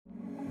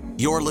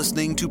You're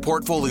listening to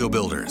Portfolio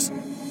Builders,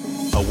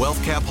 a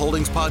WealthCap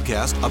Holdings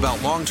podcast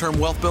about long-term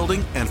wealth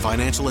building and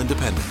financial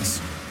independence.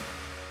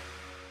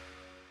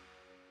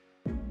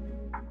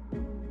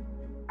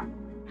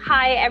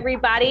 Hi,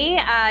 everybody.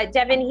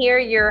 Devin here,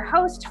 your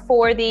host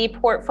for the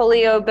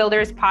Portfolio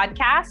Builders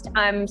podcast.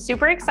 I'm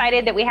super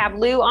excited that we have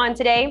Lou on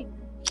today.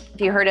 If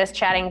you heard us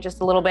chatting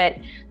just a little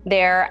bit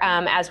there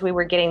as we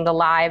were getting the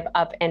live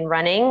up and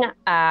running,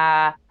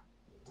 I've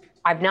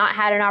not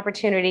had an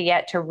opportunity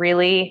yet to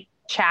really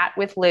chat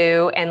with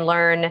Lou and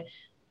learn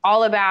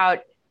all about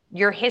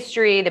your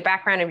history, the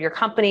background of your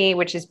company,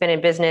 which has been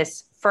in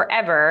business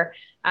forever.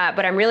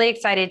 But I'm really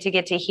excited to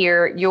get to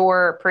hear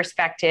your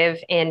perspective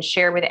and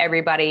share with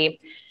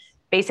everybody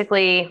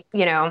basically,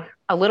 a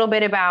little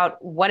bit about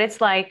what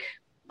it's like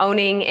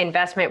owning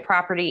investment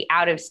property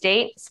out of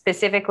state,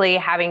 specifically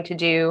having to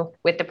do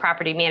with the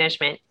property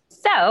management.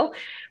 So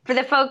for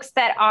the folks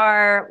that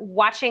are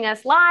watching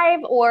us live,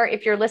 or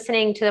if you're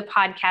listening to the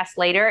podcast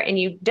later and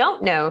you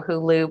don't know who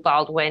Lou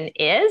Baldwin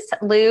is,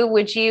 Lou,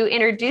 would you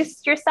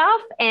introduce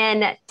yourself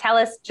and tell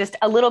us just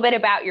a little bit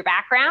about your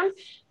background?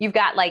 You've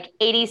got like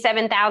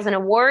 87,000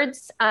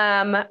 awards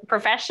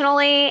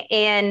professionally,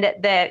 and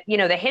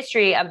the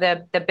history of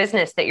the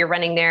business that you're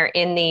running there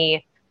in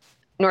the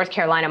North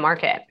Carolina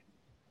market.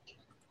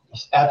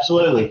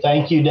 Absolutely.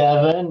 Thank you,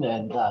 Devin.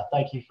 And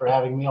thank you for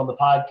having me on the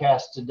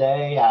podcast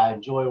today. I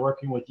enjoy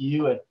working with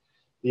you and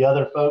the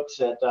other folks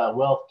at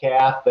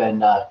WealthCap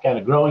and kind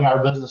of growing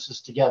our businesses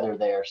together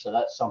there. So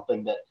that's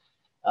something that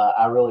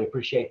I really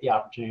appreciate the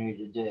opportunity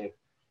to do.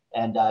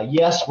 And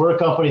yes, we're a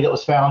company that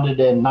was founded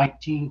in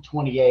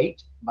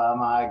 1928 by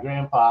my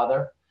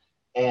grandfather.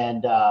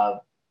 And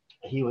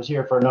he was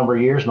here for a number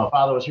of years. My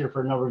father was here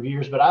for a number of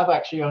years, but I've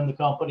actually owned the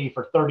company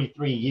for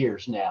 33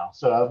 years now.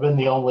 So I've been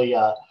the only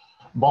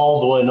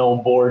Baldwin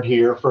on board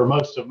here for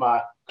most of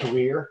my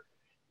career,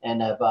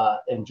 and have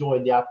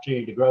enjoyed the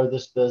opportunity to grow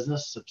this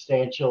business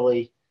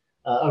substantially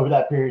over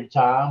that period of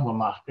time. When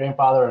my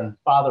grandfather and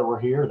father were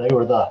here, they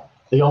were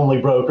the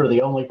only broker,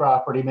 the only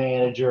property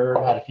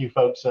manager, had a few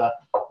folks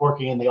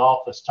working in the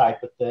office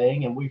type of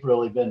thing. And we've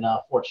really been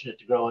fortunate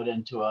to grow it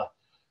into a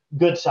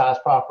good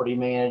sized property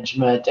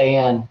management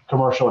and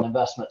commercial and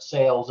investment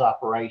sales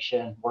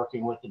operation,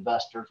 working with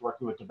investors,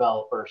 working with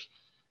developers,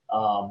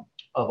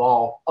 of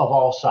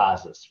all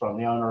sizes, from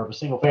the owner of a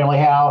single family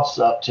house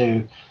up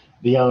to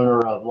the owner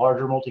of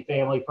larger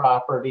multifamily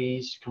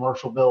properties,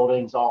 commercial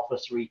buildings,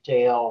 office,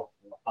 retail,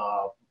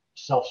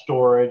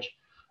 self-storage,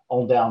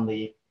 on down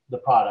the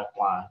product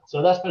line.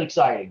 So that's been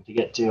exciting to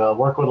get to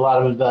work with a lot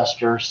of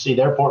investors, see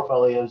their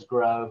portfolios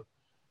grow,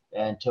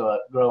 and to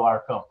grow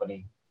our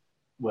company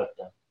with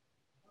them.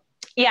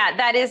 Yeah,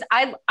 that is,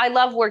 I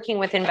love working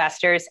with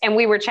investors. And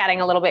we were chatting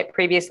a little bit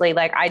previously,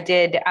 like I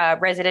did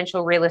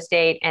residential real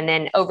estate. And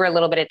then over a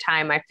little bit of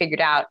time, I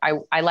figured out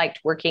I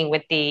liked working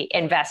with the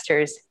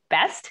investors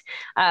best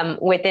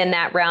within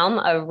that realm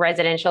of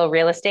residential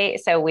real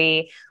estate. So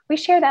we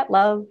share that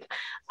love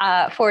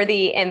for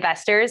the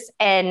investors.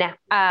 And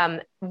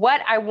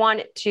what I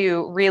want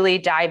to really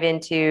dive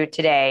into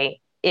today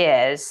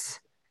is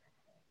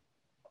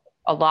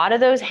a lot of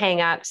those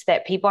hangups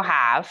that people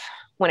have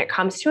when it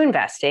comes to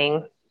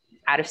investing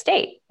out of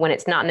state. When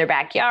it's not in their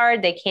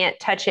backyard, they can't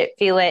touch it,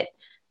 feel it.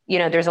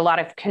 There's a lot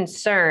of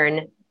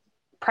concern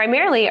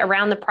primarily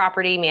around the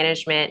property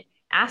management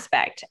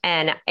aspect.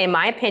 And in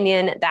my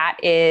opinion, that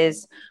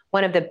is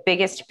one of the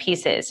biggest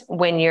pieces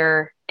when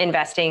you're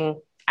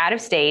investing out of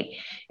state,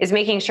 is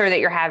making sure that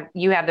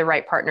you have the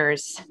right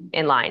partners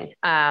in line.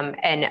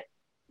 And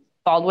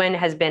Baldwin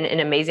has been an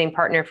amazing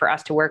partner for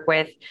us to work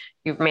with.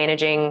 You're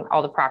managing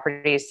all the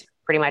properties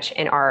pretty much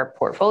in our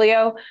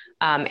portfolio,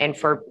 and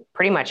for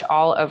pretty much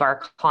all of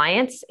our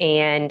clients.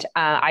 And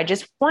I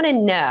just want to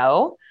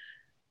know,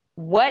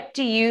 what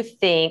do you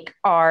think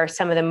are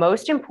some of the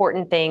most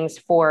important things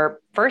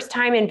for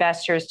first-time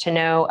investors to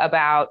know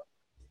about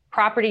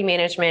property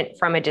management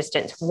from a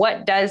distance?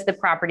 What does the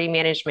property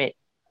management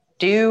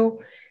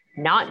do,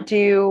 not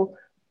do?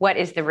 What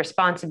is the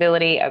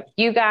responsibility of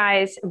you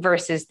guys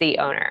versus the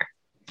owner?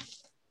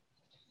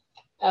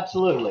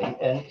 Absolutely.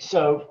 And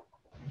so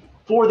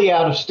for the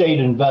out-of-state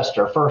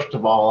investor, first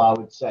of all, I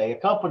would say a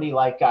company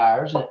like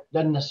ours, it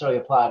doesn't necessarily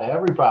apply to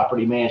every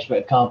property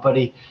management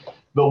company,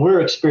 but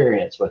we're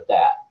experienced with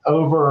that.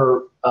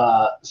 Over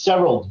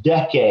several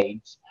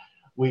decades,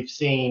 we've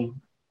seen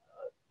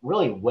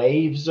really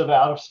waves of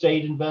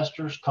out-of-state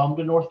investors come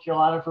to North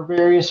Carolina for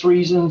various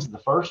reasons. The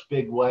first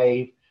big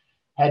wave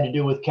had to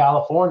do with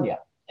California.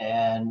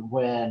 And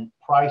when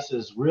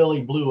prices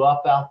really blew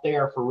up out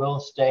there for real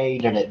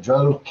estate, and it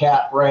drove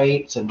cap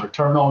rates and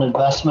return on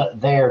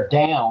investment there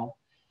down,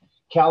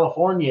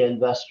 California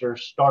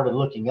investors started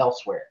looking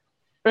elsewhere.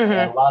 Mm-hmm.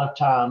 And a lot of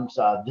times,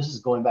 this is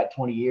going back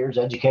 20 years,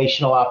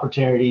 educational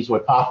opportunities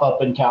would pop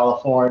up in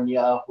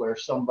California, where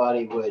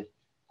somebody would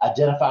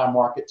identify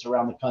markets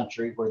around the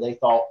country where they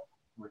thought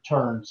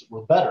returns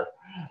were better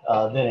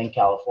than in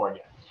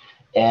California.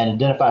 and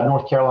identified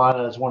North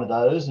Carolina as one of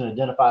those, and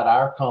identified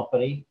our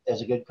company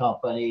as a good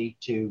company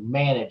to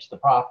manage the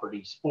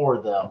properties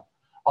for them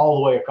all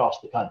the way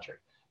across the country.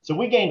 So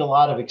we gained a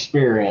lot of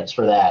experience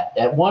for that.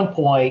 At one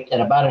point,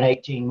 in about an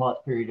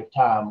 18-month period of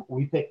time,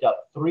 we picked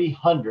up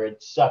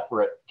 300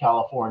 separate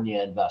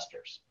California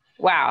investors.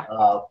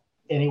 Wow.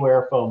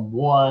 Anywhere from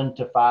 1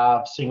 to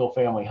 5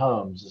 single-family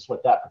homes is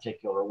what that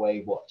particular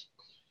wave was.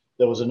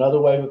 There was another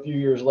wave a few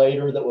years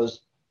later that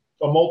was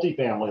a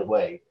multifamily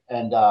wave.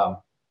 And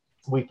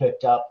we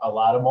picked up a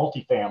lot of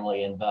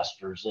multifamily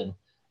investors in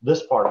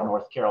this part of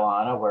North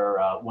Carolina, where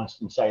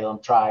Winston-Salem,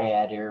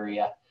 Triad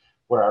area,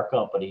 where our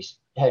company's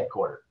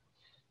headquartered.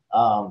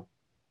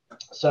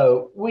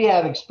 So we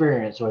have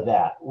experience with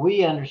that.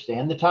 We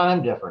understand the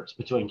time difference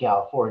between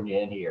California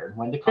and here, and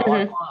when to call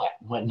a client,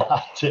 when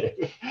not to,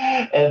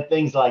 and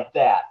things like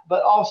that.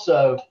 But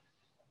also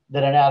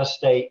that an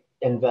out-of-state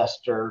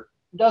investor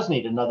does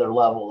need another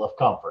level of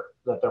comfort,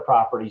 that their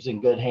property's in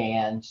good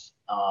hands,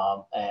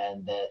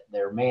 and that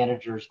their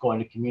manager is going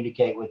to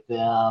communicate with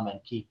them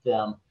and keep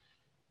them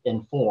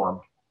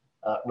informed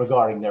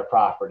regarding their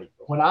property.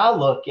 When I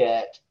look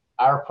at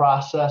our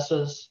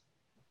processes,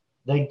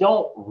 they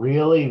don't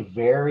really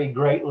vary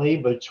greatly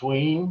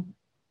between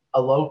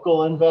a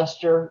local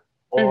investor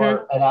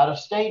or an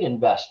out-of-state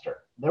investor.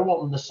 They're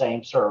wanting the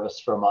same service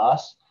from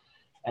us.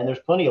 And there's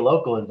plenty of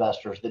local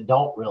investors that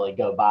don't really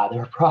go buy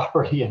their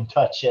property and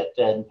touch it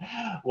and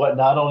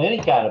whatnot on any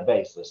kind of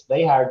basis.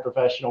 They hired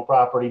professional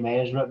property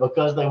management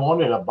because they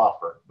wanted a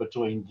buffer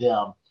between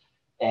them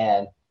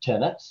and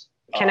tenants.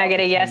 Can I get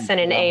a yes and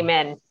an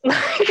amen?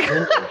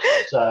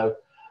 So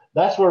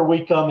that's where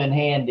we come in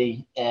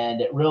handy, and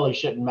it really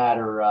shouldn't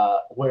matter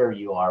where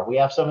you are. We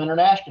have some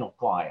international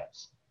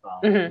clients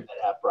that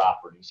have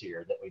properties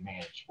here that we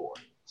manage for.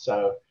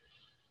 So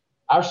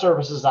our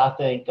services, I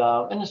think,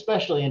 and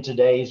especially in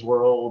today's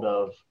world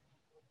of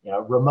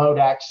remote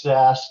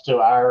access to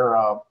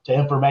our to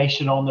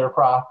information on their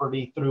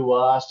property through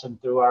us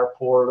and through our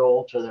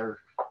portal, to their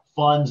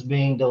funds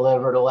being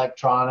delivered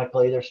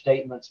electronically, their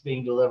statements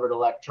being delivered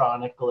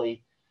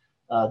electronically.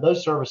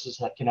 Those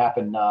services can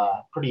happen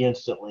pretty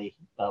instantly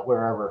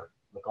wherever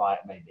the client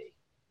may be.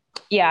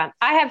 Yeah,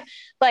 I have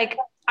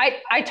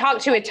I talk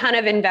to a ton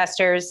of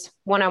investors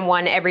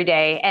one-on-one every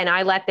day, and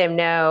I let them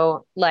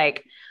know,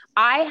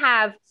 I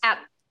have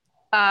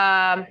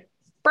at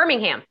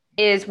Birmingham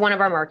is one of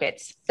our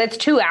markets. That's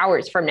 2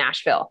 hours from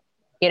Nashville.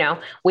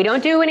 We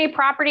don't do any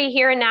property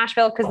here in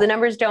Nashville because the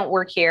numbers don't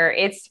work here.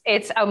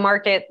 It's a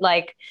market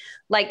like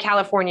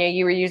California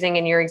you were using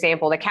in your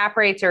example. The cap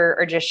rates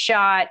are just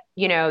shot.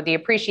 The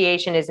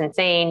appreciation is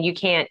insane.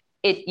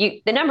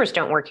 The numbers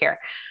don't work here.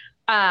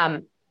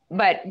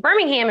 But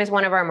Birmingham is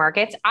one of our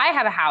markets. I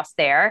have a house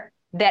there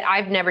that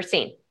I've never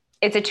seen.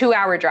 It's a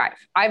 2-hour drive.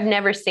 I've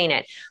never seen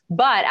it.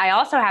 But I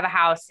also have a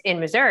house in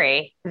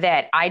Missouri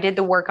that I did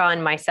the work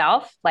on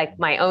myself, like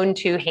my own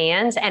 2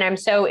 hands. And I'm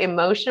so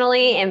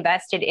emotionally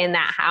invested in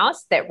that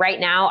house that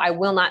right now I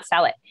will not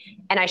sell it.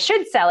 And I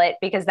should sell it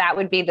because that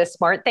would be the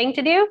smart thing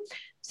to do.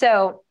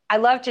 So I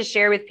love to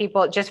share with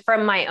people, just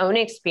from my own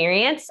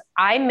experience,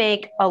 I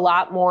make a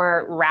lot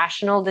more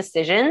rational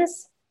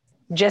decisions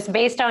just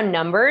based on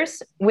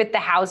numbers with the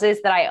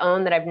houses that I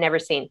own that I've never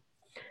seen.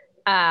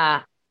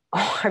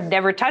 I've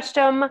never touched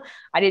them.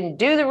 I didn't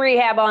do the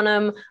rehab on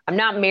them. I'm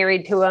not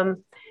married to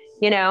them,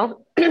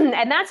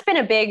 and that's been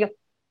a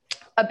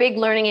big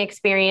learning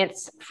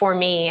experience for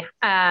me.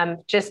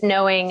 Just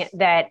knowing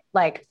that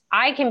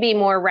I can be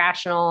more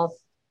rational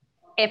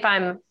if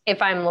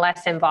I'm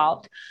less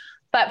involved.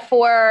 But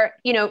for,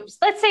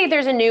 let's say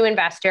there's a new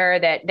investor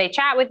that they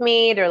chat with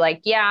me. They're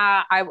like,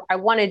 yeah, I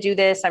want to do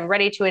this. I'm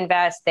ready to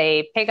invest.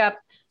 They pick up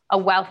a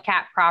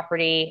WealthCap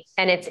property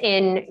and it's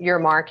in your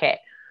market.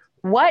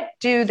 What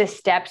do the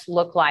steps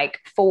look like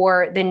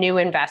for the new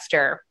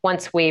investor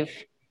once we've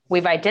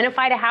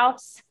identified a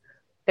house,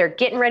 they're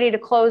getting ready to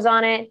close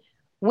on it,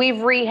 we've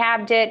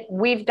rehabbed it,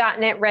 we've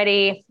gotten it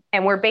ready,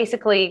 and we're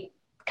basically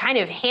kind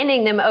of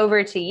handing them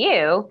over to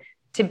you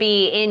to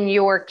be in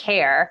your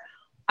care?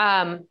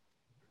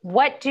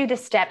 What do the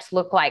steps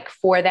look like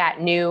for that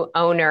new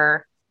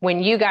owner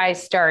when you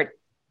guys start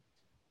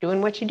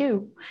doing what you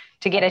do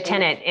to get a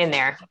tenant in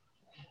there?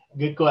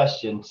 Good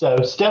question. So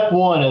step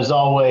one is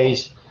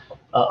always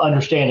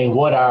understanding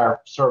what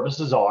our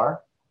services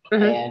are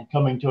and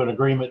coming to an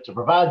agreement to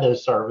provide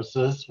those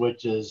services,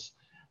 which is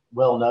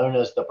well known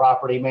as the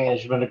property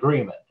management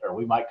agreement, or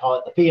we might call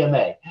it the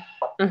PMA.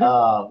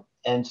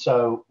 And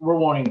so we're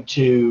wanting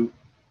to,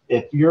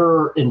 if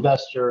your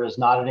investor is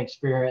not an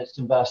experienced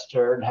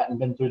investor and hadn't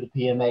been through the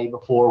PMA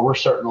before, we're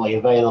certainly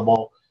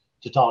available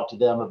to talk to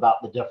them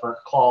about the different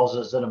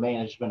clauses in a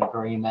management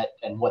agreement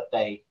and what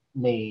they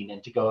mean,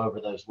 and to go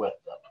over those with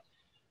them.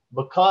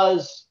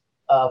 Because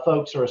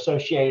folks are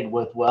associated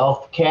with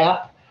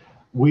WealthCap,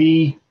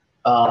 we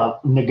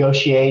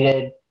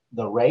negotiated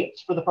the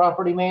rates for the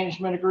property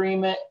management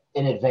agreement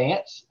in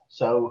advance.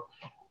 So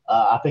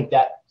I think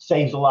that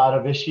saves a lot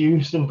of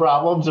issues and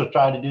problems of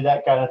trying to do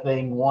that kind of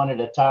thing one at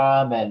a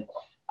time. And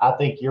I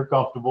think you're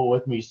comfortable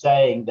with me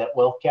saying that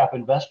WealthCap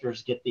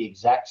investors get the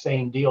exact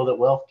same deal that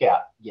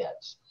WealthCap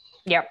gets.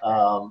 Yep.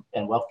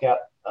 And WealthCap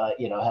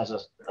has a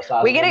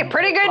sizable we get a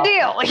pretty good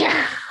deal.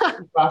 Yeah.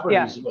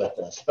 properties with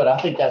us. But I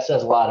think that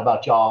says a lot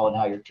about y'all and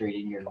how you're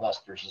treating your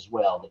investors as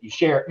well, that you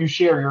share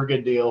your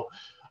good deal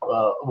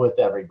with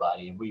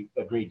everybody. And we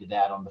agreed to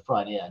that on the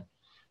front end.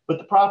 But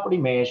the property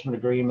management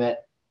agreement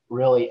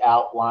really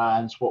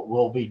outlines what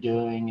we'll be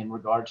doing in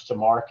regards to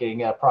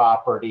marketing a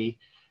property,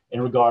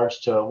 in regards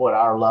to what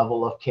our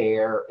level of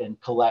care and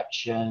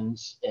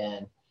collections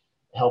and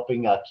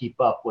helping keep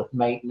up with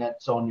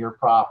maintenance on your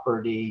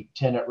property,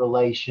 tenant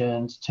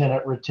relations,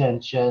 tenant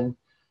retention,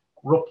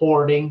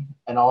 reporting,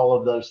 and all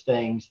of those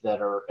things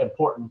that are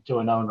important to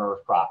an owner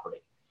of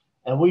property.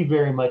 And we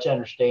very much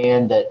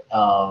understand that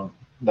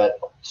that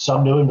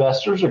some new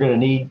investors are going to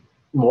need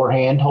more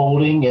hand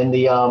holding in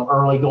the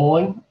early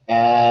going,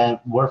 and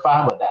we're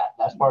fine with that.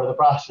 That's part of the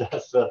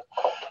process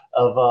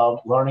of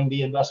learning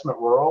the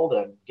investment world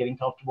and getting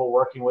comfortable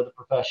working with a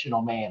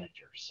professional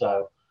manager.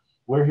 So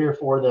we're here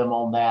for them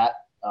on that.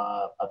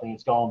 I think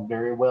it's gone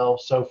very well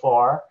so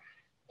far.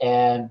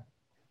 And,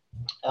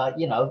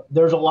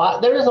 there is a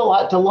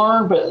lot to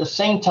learn, but at the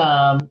same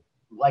time,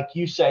 like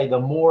you say, the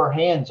more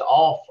hands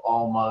off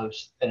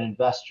almost an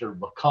investor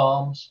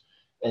becomes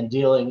and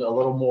dealing a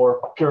little more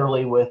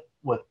purely with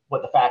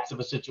what the facts of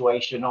a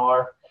situation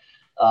are,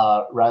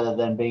 rather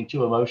than being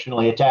too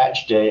emotionally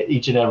attached to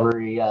each and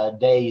every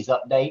day's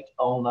update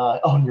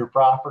on your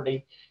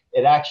property.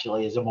 It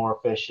actually is a more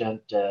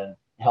efficient and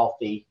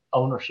healthy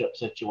ownership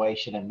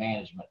situation and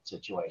management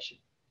situation.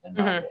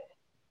 Mm-hmm.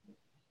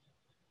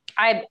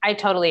 I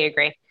totally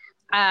agree.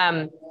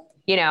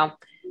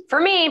 For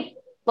me,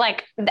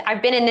 like,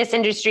 I've been in this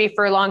industry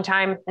for a long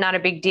time, not a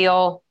big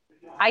deal.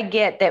 I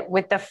get that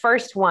with the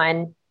first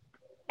one,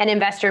 an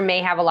investor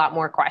may have a lot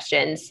more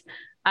questions,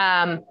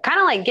 kind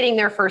of like getting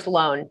their first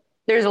loan.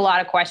 There's a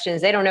lot of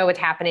questions. They don't know what's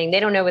happening. They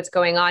don't know what's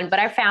going on. But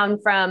I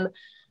found from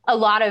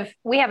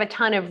we have a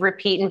ton of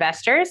repeat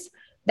investors.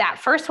 That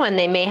first one,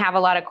 they may have a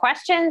lot of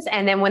questions.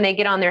 And then when they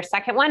get on their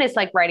second one, it's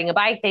like riding a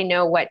bike. They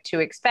know what to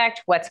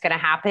expect, what's going to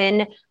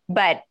happen.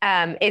 But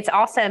it's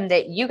awesome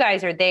that you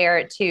guys are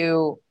there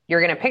you're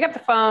going to pick up the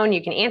phone.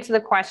 You can answer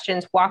the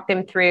questions, walk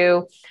them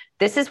through.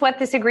 This is what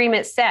this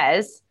agreement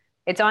says.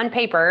 It's on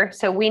paper,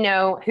 so we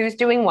know who's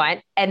doing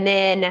what. And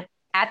then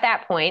at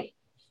that point,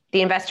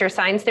 the investor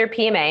signs their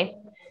PMA.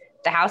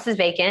 The house is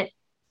vacant.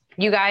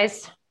 You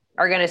guys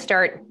are going to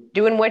start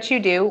doing what you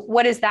do.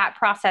 What does that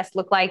process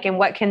look like? And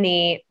what can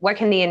the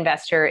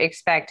investor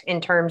expect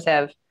in terms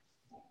of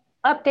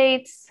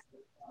updates,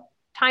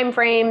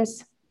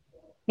 timeframes,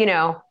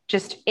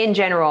 just in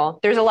general?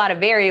 There's a lot of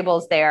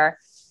variables there,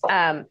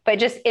 but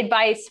just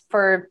advice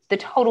for the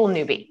total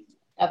newbie.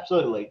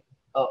 Absolutely.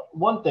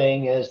 One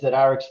thing is that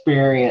our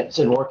experience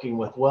in working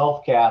with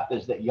WealthCap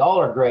is that y'all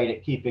are great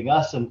at keeping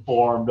us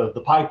informed of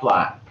the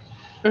pipeline.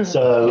 Mm-hmm.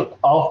 So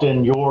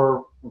often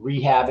you're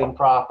rehabbing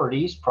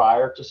properties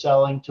prior to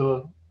selling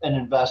to an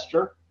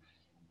investor,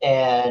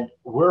 and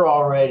we're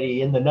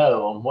already in the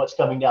know on what's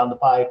coming down the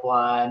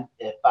pipeline.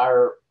 If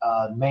our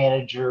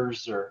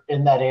managers are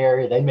in that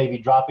area, they may be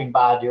dropping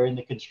by during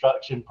the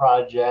construction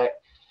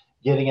project,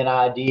 getting an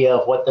idea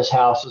of what this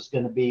house is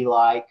going to be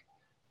like.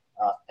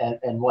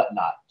 And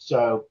whatnot.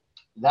 So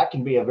that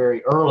can be a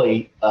very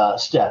early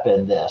step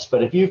in this.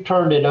 But if you've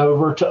turned it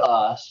over to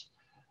us,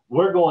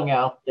 we're going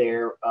out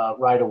there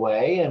right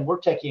away and we're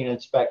taking an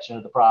inspection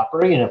of the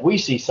property. And if we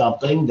see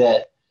something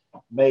that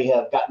may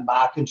have gotten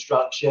by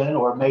construction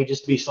or may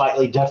just be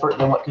slightly different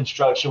than what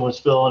construction was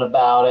feeling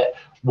about it,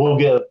 we'll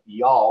give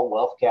y'all,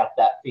 WealthCap,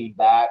 that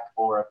feedback.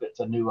 Or if it's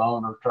a new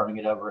owner turning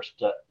it over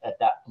at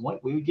that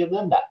point, we would give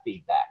them that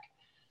feedback.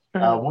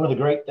 One of the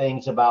great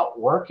things about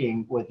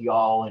working with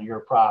y'all and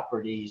your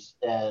properties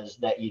is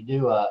that you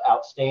do an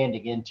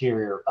outstanding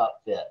interior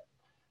upfit,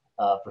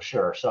 for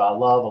sure. So I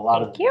love a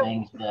lot of the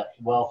things that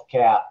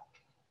WealthCap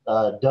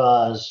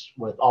does,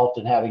 with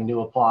often having new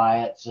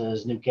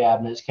appliances, new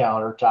cabinets,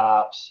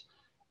 countertops,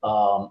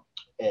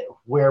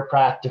 where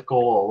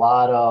practical, a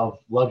lot of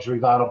luxury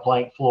vinyl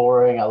plank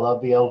flooring. I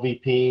love the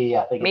LVP.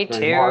 I think it's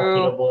very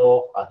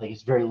marketable. I think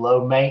it's very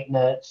low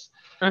maintenance.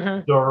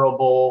 Mm-hmm.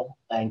 Durable,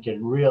 and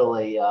can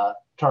really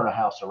turn a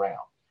house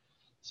around.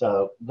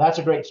 So that's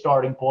a great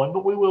starting point,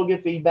 but we will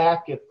get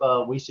feedback if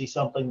we see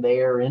something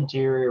there,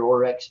 interior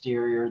or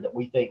exterior, that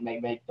we think may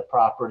make the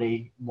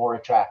property more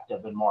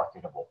attractive and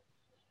marketable.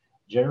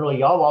 Generally,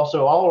 y'all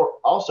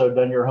also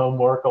done your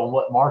homework on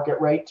what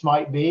market rates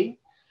might be,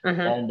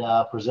 mm-hmm.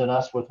 and present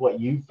us with what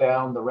you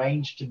found the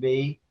range to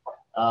be,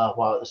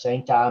 while at the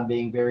same time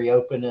being very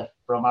open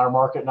from our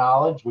market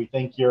knowledge. We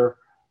think you're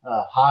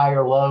high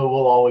or low,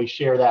 we'll always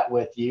share that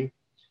with you.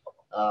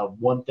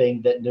 One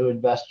thing that new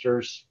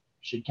investors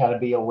should kind of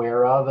be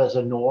aware of as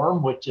a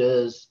norm, which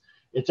is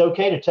it's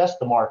okay to test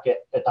the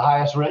market at the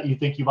highest rent you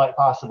think you might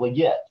possibly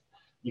get.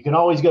 You can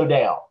always go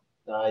down.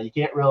 You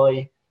can't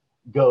really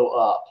go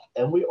up.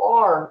 And we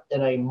are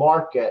in a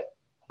market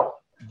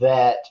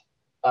that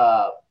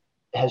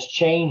has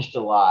changed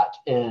a lot,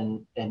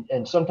 and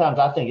sometimes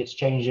I think it's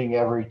changing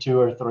every 2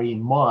 or 3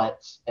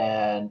 months,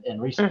 and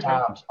in recent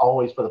mm-hmm. times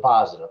always for the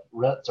positive.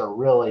 Rents are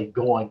really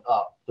going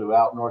up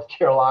throughout North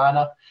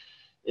Carolina,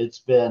 it's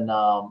been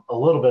a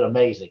little bit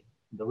amazing.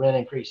 The rent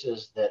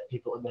increases that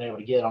people have been able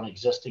to get on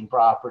existing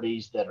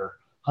properties that are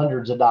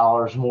hundreds of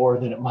dollars more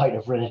than it might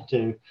have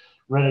rented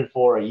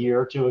for a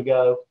year or two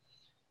ago.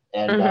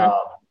 And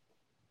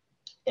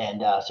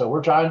so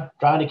we're trying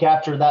to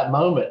capture that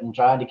moment and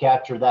trying to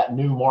capture that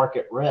new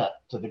market rent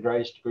to the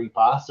greatest degree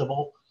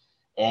possible.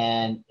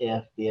 And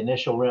if the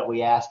initial rent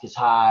we ask is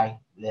high,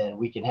 then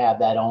we can have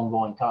that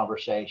ongoing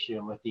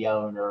conversation with the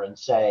owner and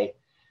say,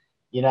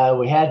 you know,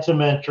 we had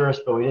some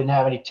interest, but we didn't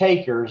have any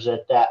takers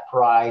at that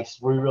price.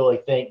 We really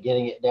think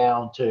getting it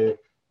down to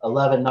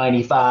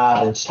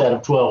 $11.95 instead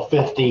of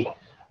 $12.50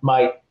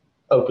 might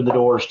open the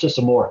doors to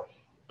some more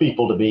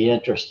people to be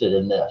interested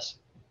in this.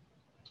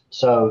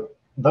 So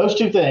those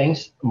two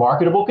things,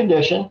 marketable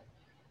condition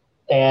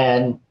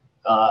and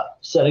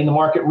setting the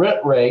market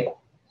rent rate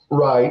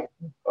right,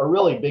 are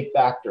really big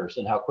factors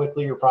in how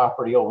quickly your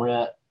property will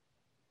rent,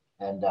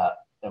 and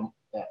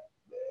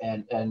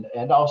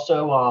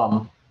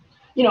also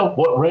you know,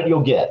 what rent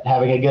you'll get.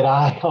 Having a good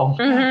eye on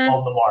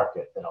the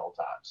market at all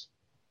times.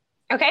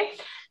 Okay,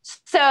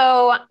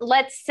 so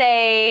let's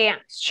say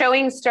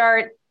showing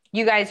start.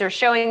 You guys are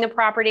showing the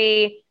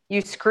property. You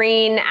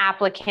screen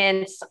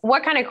applicants.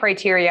 What kind of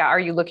criteria are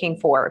you looking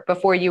for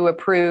before you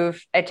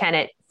approve a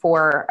tenant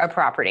for a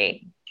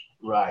property?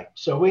 Right.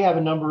 So we have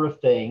a number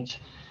of things.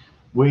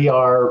 We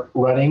are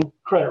running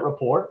credit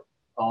report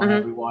on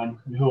everyone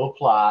who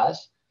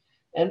applies.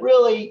 And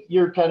really,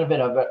 you're kind of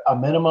in a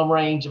minimum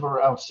range of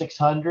around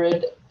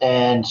 600.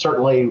 And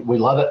certainly, we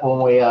love it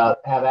when we have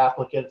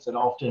applicants, and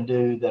often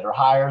do, that are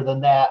higher than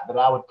that. But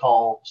I would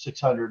call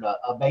 600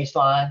 a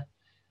baseline.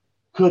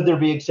 Could there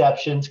be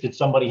exceptions? Could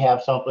somebody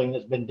have something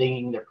that's been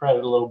dinging their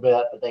credit a little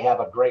bit, but they have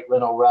a great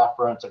rental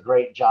reference, a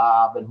great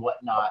job, and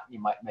whatnot? You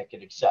might make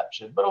an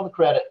exception. But on the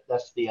credit,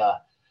 that's the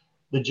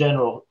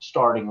general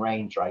starting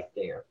range right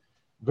there.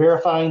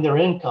 Verifying their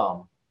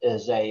income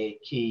is a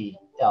key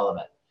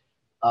element.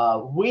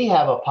 We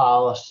have a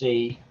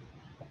policy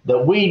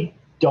that we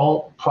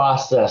don't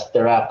process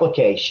their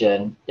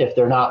application if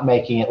they're not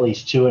making at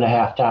least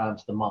 2.5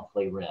 times the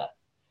monthly rent.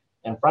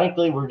 And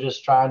frankly, we're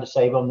just trying to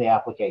save them the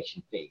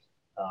application fee.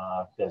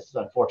 Because it's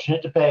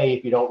unfortunate to pay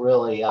if you don't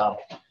really have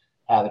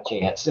a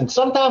chance. And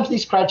sometimes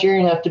these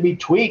criteria have to be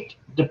tweaked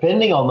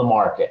depending on the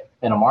market.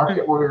 In a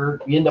market where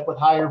you end up with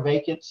higher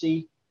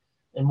vacancy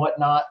and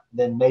whatnot,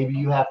 then maybe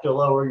you have to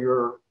lower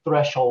your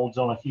thresholds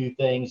on a few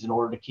things in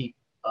order to keep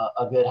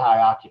a good high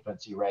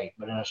occupancy rate.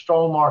 But in a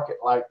strong market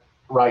like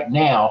right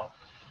now,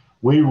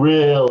 we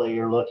really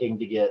are looking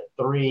to get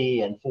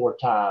 3 and 4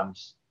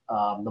 times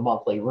the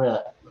monthly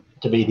rent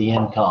to be the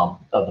income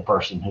of the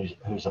person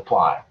who's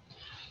applying.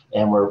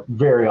 And we're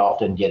very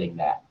often getting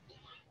that.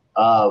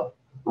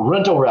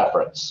 Rental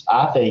reference,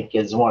 I think,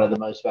 is one of the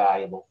most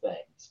valuable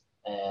things.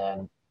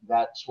 And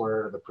that's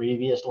where the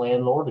previous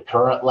landlord, the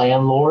current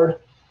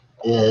landlord,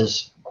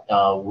 is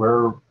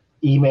we're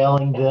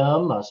emailing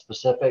them a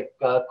specific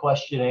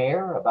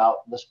questionnaire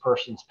about this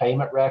person's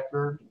payment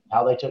record,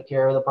 how they took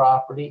care of the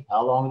property,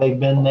 how long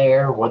they've been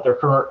there, what their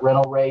current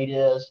rental rate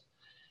is,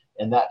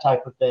 and that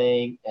type of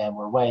thing. And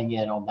we're weighing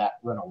in on that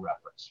rental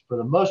reference. For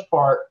the most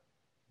part,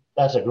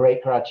 that's a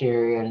great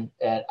criterion,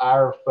 and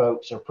our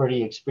folks are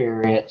pretty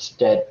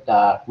experienced at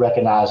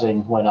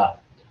recognizing when a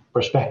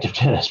prospective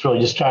tenant's really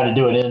just trying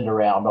to do an end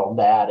around on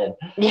that, and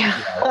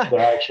they're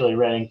actually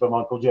renting from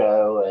Uncle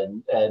Joe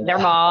and their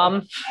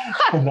mom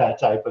and that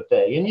type of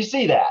thing. And you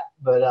see that,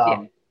 but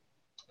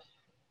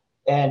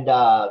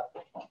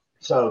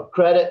so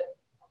credit,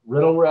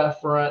 rental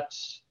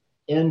reference,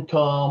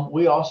 income.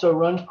 We also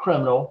run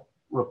criminal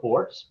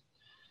reports,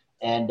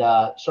 and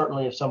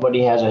certainly if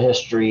somebody has a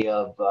history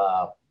of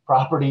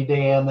property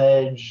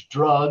damage,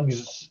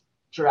 drugs,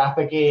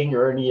 trafficking,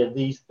 or any of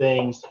these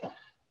things,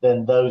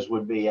 then those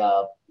would be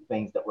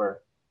things that we're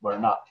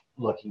not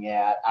looking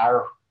at.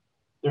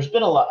 There's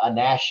been a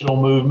national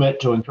movement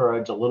to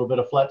encourage a little bit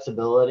of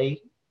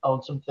flexibility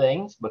on some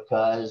things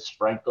because,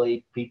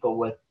 frankly, people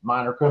with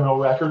minor criminal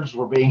records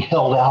were being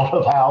held out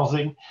of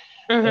housing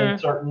in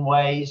certain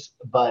ways.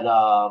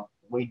 But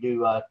we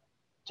do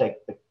take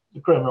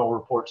the criminal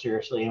report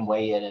seriously and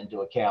weigh it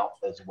into account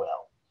as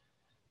well.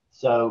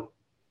 So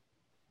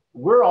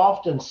we're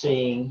often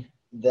seeing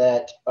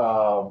that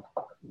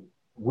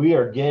we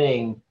are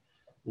getting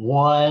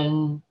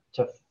 1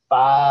 to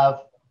 5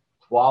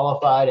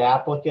 qualified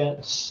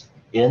applicants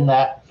in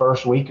that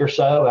first week or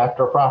so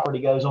after a property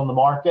goes on the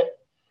market.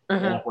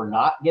 And if we're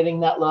not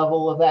getting that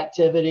level of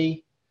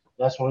activity,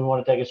 that's when we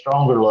want to take a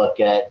stronger look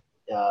at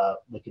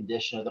the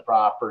condition of the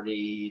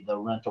property, the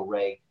rental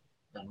rate,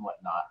 and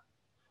whatnot.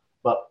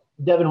 But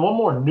Devin, one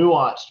more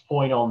nuanced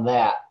point on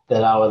that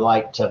I would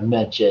like to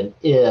mention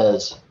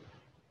is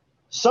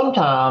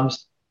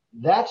sometimes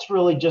that's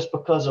really just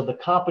because of the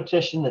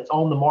competition that's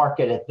on the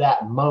market at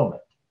that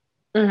moment.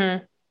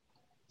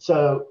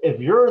 So if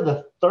you're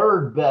the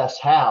 3rd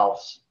best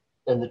house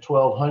in the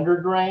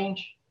 1,200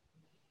 range,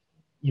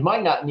 you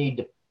might not need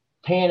to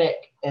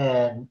panic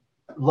and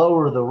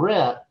lower the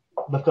rent,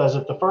 because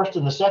if the first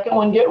and the second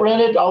one get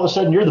rented, all of a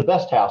sudden you're the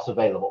best house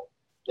available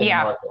in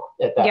the market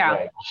at that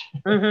range.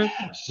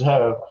 Mm-hmm.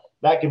 So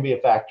that can be a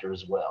factor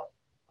as well.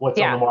 What's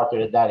on the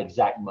market at that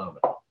exact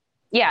moment.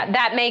 Yeah,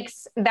 that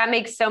makes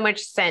so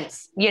much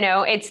sense.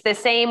 It's the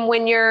same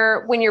when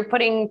you're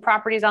putting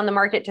properties on the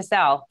market to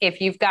sell.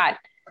 If you've got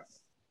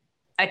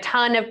a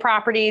ton of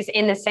properties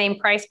in the same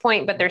price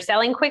point, but they're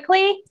selling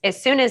quickly,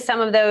 as soon as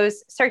some of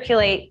those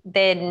circulate,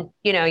 then,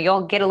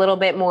 you'll get a little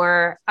bit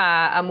more,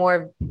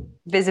 more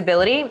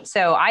visibility.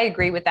 So I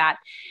agree with that.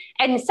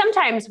 And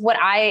sometimes what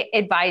I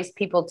advise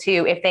people to,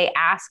 if they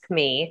ask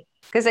me,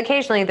 because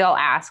occasionally they'll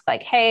ask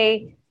like,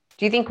 hey,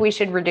 do you think we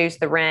should reduce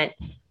the rent?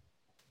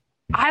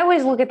 I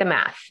always look at the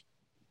math.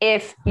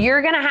 If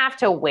you're going to have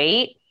to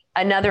wait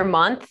another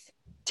month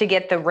to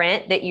get the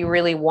rent that you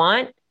really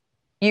want,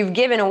 you've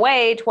given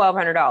away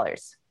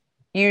 $1,200.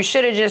 You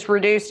should have just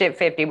reduced it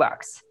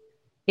 $50,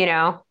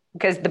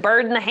 because the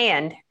bird in the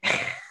hand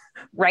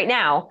right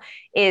now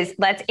is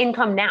let's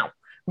income now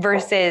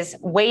versus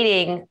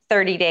waiting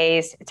 30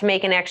 days to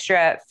make an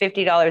extra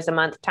 $50 a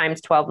month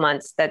times 12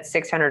 months. That's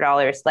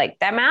 $600. Like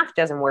that math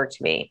doesn't work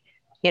to me,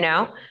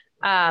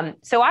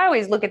 So I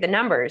always look at the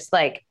numbers.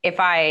 Like if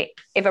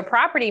a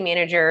property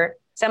manager,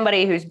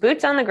 somebody who's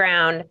boots on the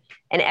ground,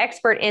 an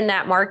expert in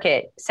that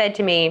market said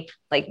to me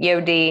like,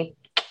 yo, D,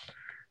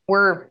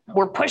 we're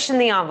pushing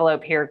the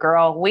envelope here,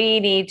 girl. We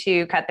need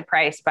to cut the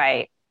price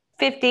by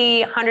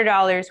 $50,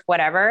 $100,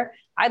 whatever.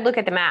 I'd look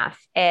at the math.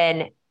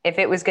 And if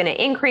it was going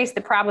to increase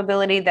the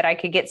probability that I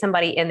could get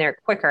somebody in there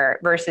quicker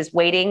versus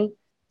waiting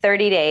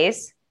 30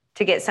 days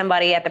to get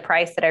somebody at the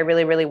price that I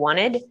really, really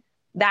wanted,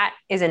 that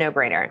is a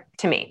no-brainer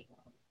to me.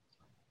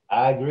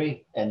 I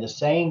agree. And the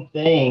same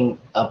thing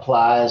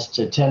applies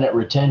to tenant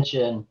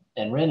retention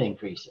and rent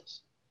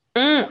increases.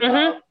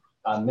 Mm-hmm.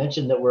 I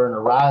mentioned that we're in a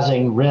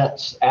rising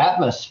rents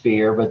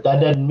atmosphere, but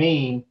that doesn't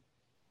mean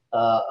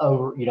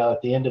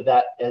at the end of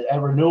that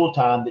at renewal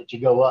time that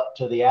you go up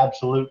to the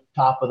absolute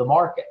top of the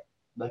market,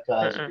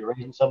 because if you're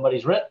raising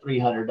somebody's rent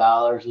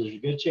 $300, there's a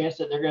good chance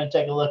that they're going to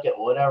take a look at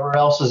whatever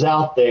else is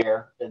out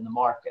there in the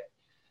market.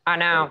 I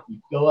know. You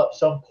go up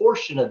some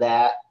portion of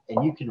that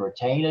and you can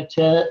retain a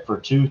tenant for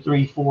 2,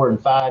 3, 4, and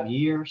 5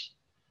 years.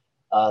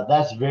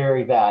 That's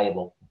very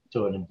valuable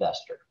to an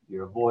investor.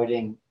 You're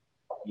avoiding,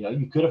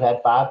 you could have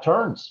had 5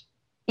 turns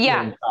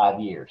in 5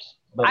 years.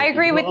 But I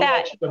agree with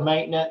that. The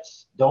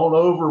maintenance, don't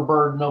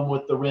overburden them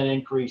with the rent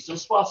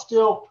increases while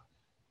still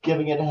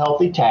giving it a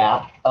healthy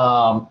tap.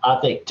 I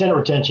think tenant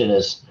retention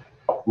is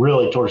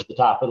really towards the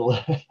top of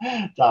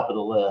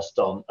the list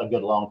on a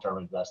good long-term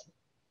investment.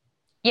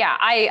 Yeah,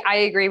 I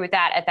agree with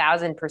that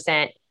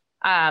 1,000%.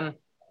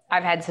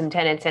 I've had some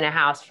tenants in a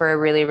house for a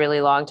really, really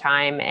long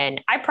time,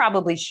 and I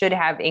probably should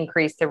have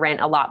increased the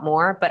rent a lot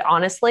more. But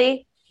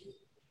honestly,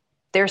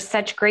 they're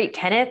such great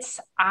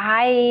tenants.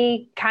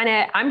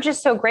 I'm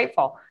just so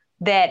grateful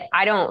that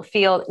I don't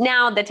feel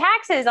now the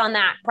taxes on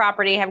that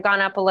property have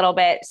gone up a little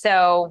bit.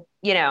 So,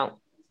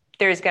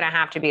 there's going to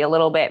have to be a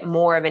little bit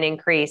more of an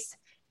increase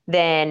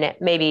than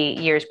maybe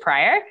years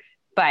prior,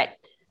 but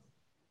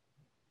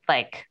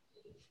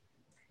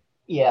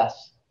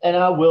yes. And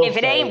I will if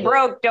it ain't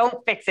broke,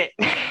 don't fix it.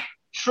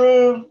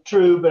 True.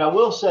 But I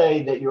will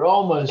say that you're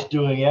almost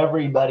doing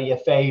everybody a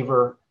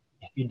favor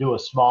if you do a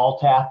small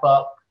tap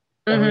up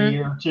every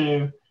year or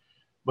two,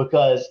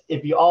 because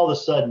if you all of a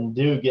sudden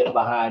do get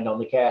behind on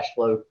the cash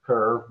flow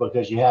curve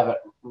because you haven't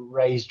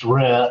raised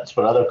rents,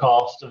 but other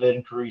costs have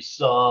increased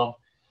some,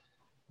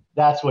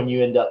 that's when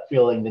you end up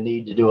feeling the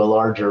need to do a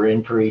larger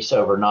increase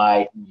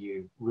overnight and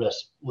you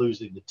risk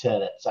losing the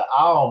tenant. So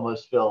I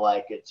almost feel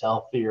like it's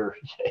healthier,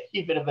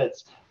 even if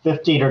it's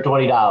 $15 or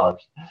 $20,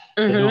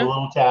 to do a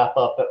little tap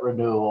up at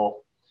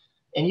renewal.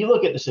 And you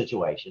look at the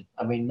situation.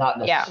 I mean, not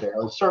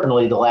necessarily. Yeah.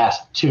 Certainly the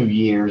last 2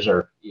 years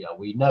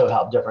we know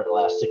how different the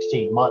last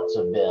 16 months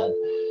have been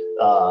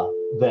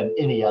than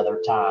any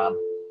other time.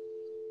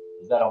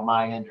 Is that on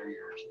my end or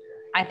yours there?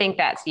 I think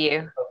that's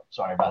you. Oh,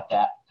 sorry about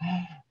that.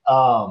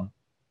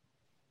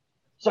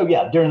 So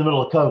yeah, during the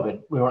middle of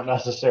COVID, we weren't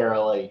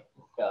necessarily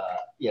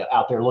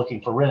out there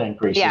looking for rent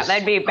increases. Yeah,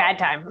 that'd be a bad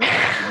time.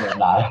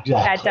 Not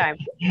exactly.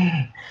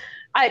 Bad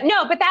time.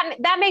 No, but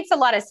that makes a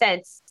lot of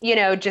sense.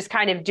 Just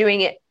kind of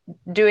doing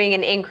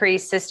an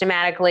increase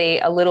systematically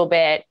a little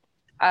bit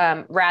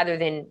rather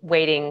than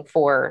waiting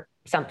for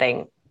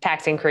something,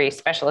 tax increase,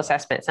 special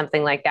assessment,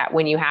 something like that,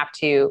 when you have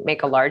to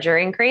make a larger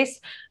increase.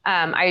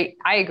 I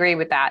agree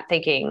with that,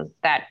 thinking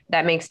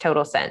that makes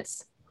total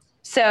sense.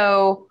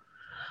 So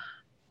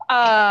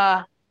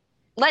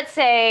let's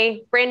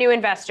say brand new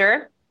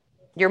investor,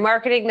 you're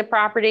marketing the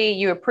property,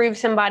 you approve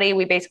somebody.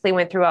 We basically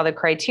went through all the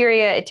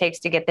criteria it takes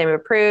to get them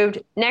approved.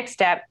 Next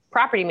step,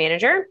 property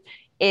manager,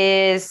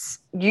 is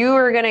you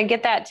are going to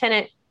get that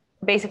tenant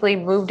basically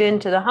moved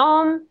into the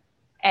home.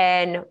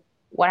 And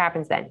what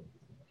happens then?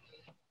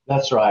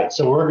 That's right.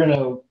 So we're going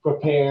to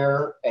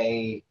prepare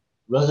a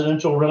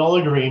residential rental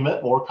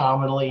agreement, more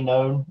commonly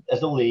known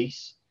as a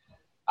lease.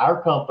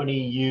 Our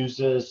company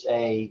uses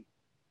a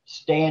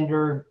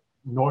standard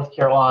North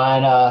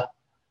Carolina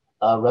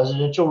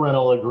residential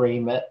rental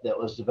agreement that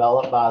was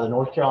developed by the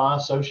North Carolina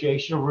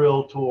Association of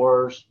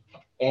Realtors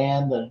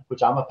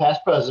which I'm a past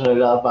president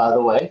of, by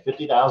the way,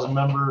 50,000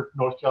 member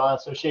North Carolina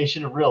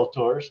Association of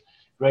Realtors,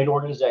 great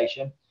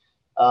organization,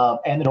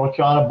 and the North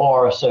Carolina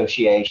Bar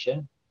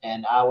Association.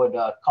 And I would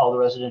call the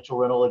residential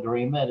rental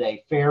agreement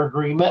a fair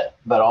agreement,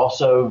 but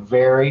also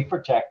very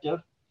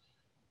protective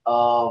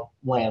of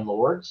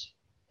landlords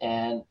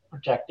and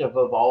protective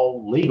of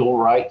all legal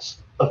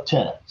rights of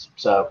tenants.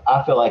 So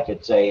I feel like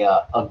it's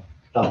a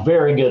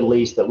very good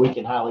lease that we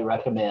can highly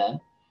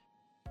recommend.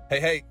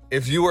 Hey,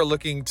 if you are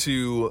looking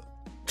to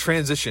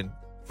transition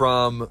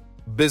from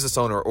business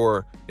owner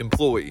or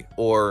employee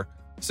or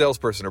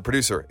salesperson or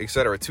producer,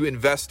 etc., to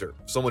investor,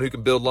 someone who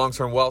can build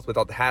long-term wealth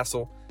without the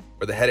hassle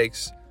or the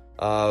headaches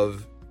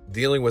of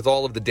dealing with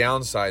all of the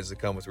downsides that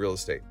come with real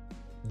estate,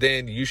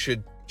 then you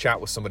should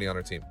chat with somebody on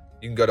our team.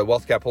 You can go to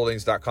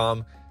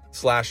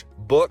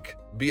wealthcapholdings.com/book,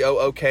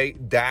 BOOK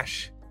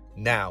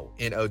 -now,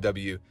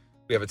 NOW.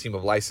 We have a team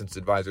of licensed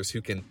advisors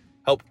who can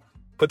help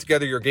put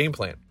together your game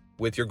plan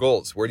with your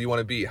goals. Where do you want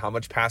to be? How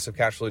much passive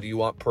cash flow do you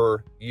want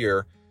per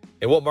year?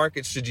 And what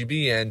markets should you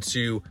be in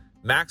to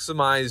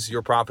maximize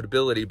your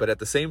profitability, but at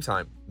the same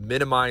time,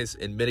 minimize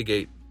and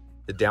mitigate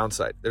the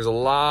downside? There's a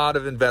lot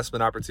of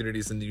investment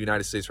opportunities in the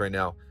United States right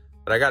now,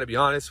 but I got to be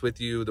honest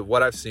with you that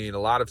what I've seen a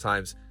lot of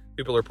times,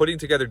 people are putting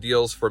together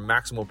deals for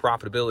maximal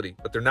profitability,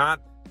 but they're not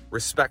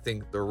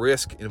respecting the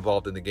risk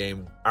involved in the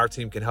game. Our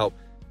team can help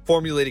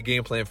formulate a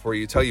game plan for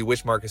you, tell you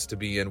which markets to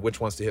be in,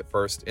 which ones to hit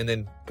first, and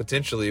then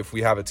potentially, if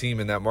we have a team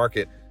in that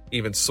market,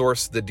 even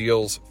source the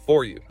deals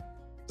for you.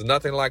 There's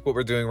nothing like what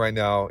we're doing right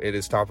now. It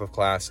is top of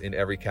class in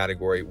every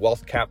category.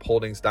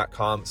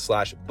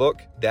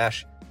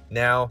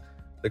 wealthcapholdings.com/book-now.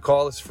 The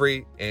call is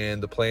free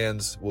and the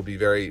plans will be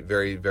very,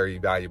 very, very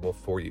valuable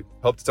for you.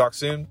 Hope to talk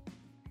soon.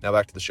 Now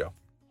back to the show.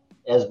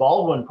 As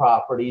Baldwin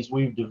Properties,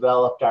 we've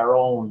developed our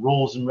own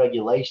rules and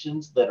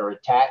regulations that are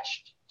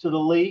attached to the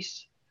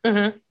lease,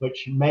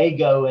 which may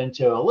go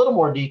into a little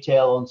more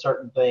detail on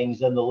certain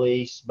things in the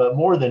lease, but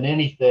more than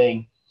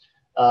anything,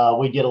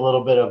 we get a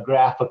little bit of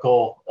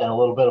graphical and a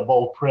little bit of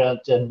bold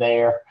print in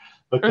there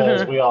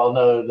because we all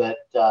know that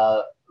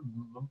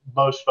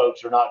most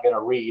folks are not going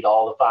to read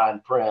all the fine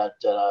print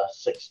in a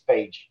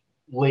 6-page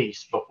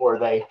lease before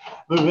they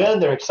move in.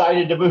 They're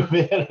excited to move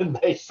in and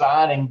they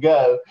sign and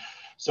go.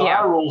 So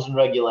our rules and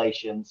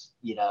regulations,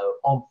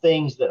 on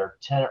things that are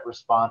tenant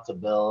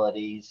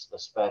responsibilities,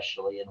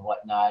 especially and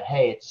whatnot.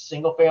 Hey, it's a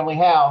single family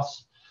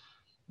house.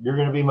 You're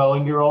going to be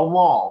mowing your own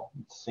lawn.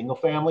 It's a single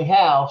family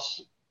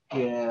house.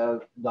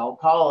 Don't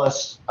call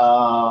us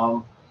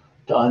to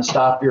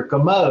unstop your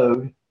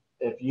commode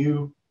if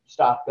you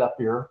stopped up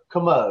your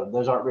commode.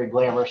 Those aren't very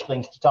glamorous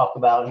things to talk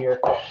about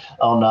here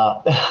on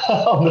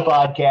on the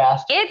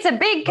podcast. It's a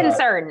big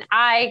concern.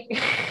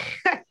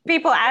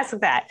 People ask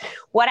that.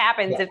 What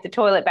happens if the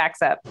toilet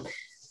backs up?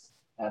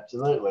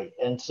 Absolutely.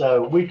 And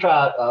so we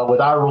try with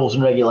our rules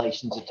and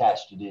regulations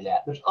attached to do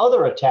that. There's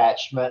other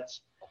attachments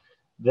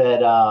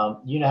that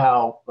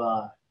how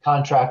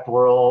contract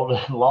world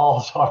and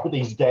laws are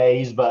these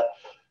days. But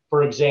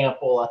for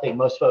example, I think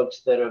most folks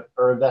that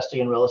are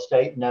investing in real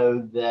estate know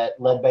that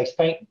lead-based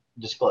paint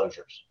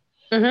disclosures.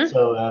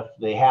 So if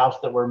the house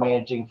that we're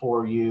managing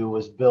for you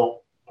was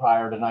built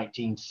prior to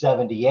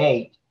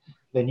 1978,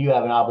 then you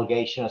have an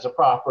obligation as a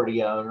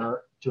property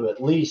owner to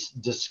at least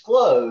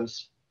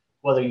disclose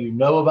whether you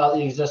know about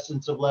the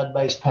existence of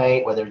lead-based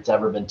paint, whether it's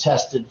ever been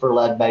tested for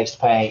lead-based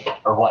paint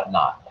or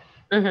whatnot.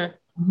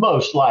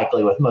 Most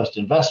likely with most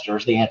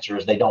investors, the answer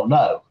is they don't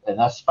know, and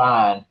that's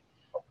fine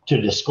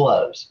to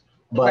disclose.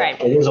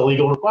 But it is a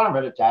legal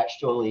requirement attached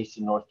to a lease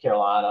in North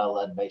Carolina,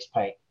 lead-based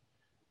paint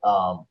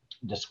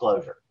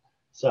disclosure.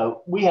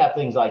 So we have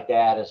things like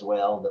that as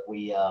well that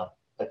we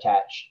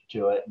attach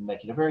to it and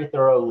make it a very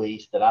thorough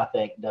lease that I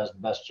think does the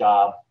best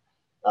job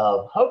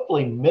of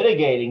hopefully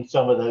mitigating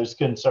some of those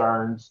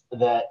concerns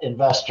that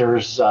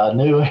investors,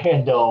 new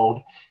and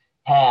old,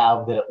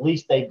 have, that at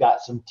least they've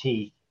got some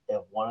teeth.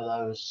 If one of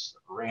those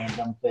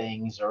random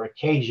things or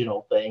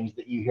occasional things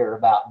that you hear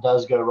about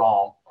does go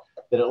wrong,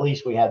 that at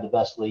least we have the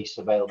best lease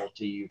available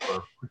to you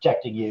for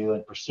protecting you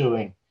and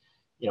pursuing,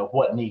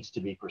 what needs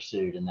to be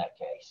pursued in that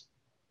case.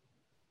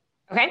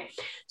 Okay.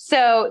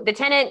 So the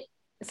tenant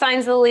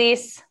signs the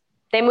lease,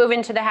 they move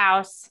into the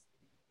house,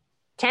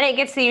 tenant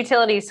gets the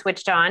utilities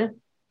switched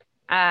on.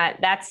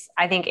 That's,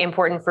 I think,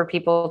 important for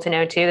people to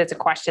know too. That's a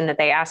question that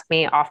they ask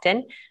me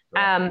often.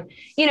 In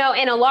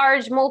a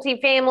large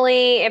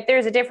multifamily, if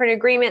there's a different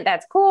agreement,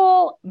 that's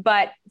cool.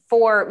 But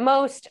for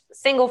most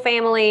single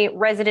family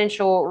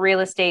residential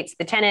real estates,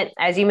 the tenant,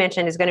 as you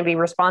mentioned, is going to be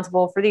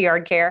responsible for the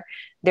yard care.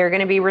 They're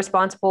going to be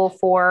responsible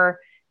for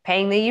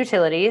paying the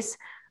utilities.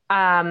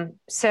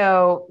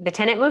 So the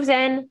tenant moves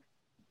in,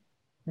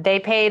 they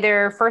pay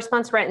their first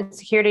month's rent and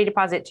security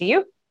deposit to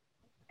you.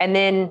 And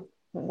then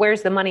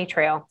where's the money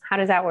trail? How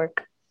does that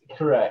work?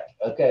 Correct.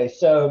 Okay.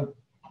 So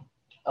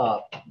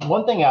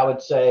one thing I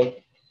would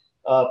say,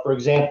 for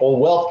example,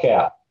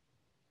 WealthCap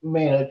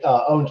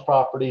owns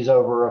properties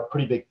over a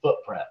pretty big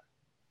footprint.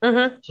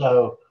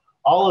 So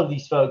all of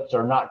these folks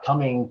are not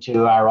coming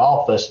to our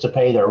office to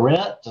pay their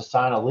rent, to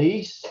sign a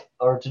lease,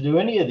 or to do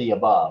any of the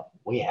above.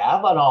 we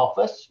have an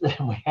office.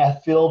 We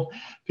have field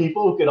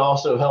people who could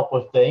also help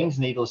with things,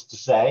 needless to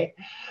say.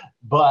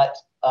 But,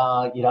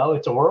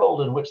 it's a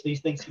world in which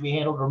these things can be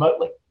handled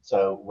remotely.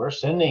 So we're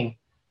sending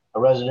a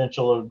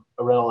residential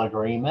rental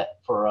agreement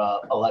for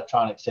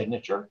electronic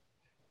signature,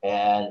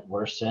 and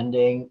we're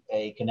sending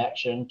a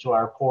connection to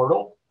our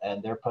portal,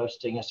 and they're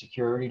posting a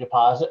security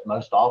deposit,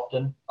 most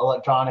often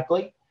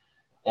electronically.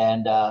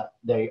 And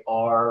they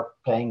are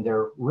paying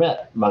their rent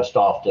most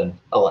often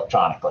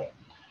electronically.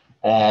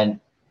 And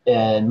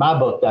in my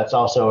book, that's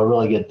also a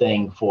really good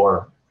thing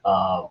for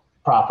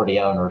property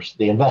owners,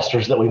 the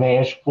investors that we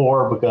manage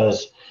for,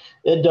 because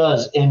it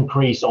does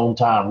increase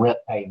on-time rent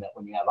payment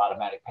when you have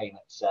automatic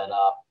payments set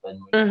up and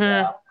when you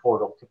have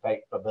portal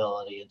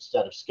capability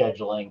instead of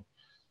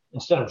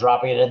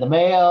dropping it in the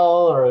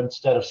mail, or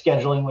instead of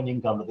scheduling when you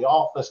can come to the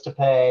office to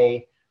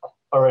pay,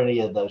 or any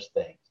of those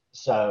things.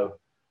 So,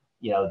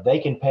 they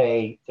can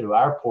pay through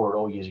our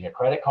portal using a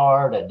credit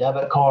card, a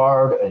debit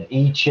card, an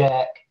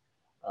e-check,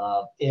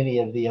 any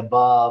of the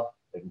above.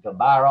 They can come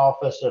by our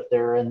office if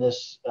they're in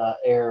this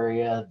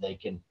area.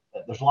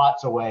 There's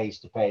lots of ways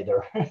to pay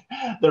their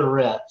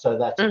rent. So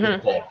that's a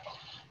good thing.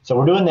 So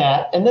we're doing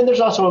that. And then there's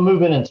also a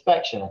move-in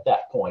inspection at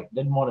that point.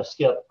 Didn't want to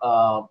skip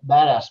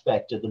that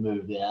aspect of the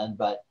move-in,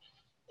 but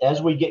as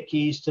we get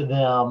keys to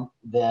them,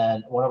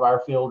 then one of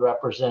our field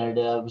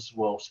representatives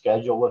will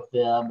schedule with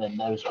them in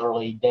those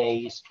early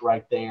days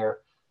right there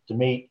to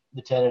meet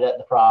the tenant at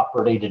the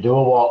property, to do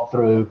a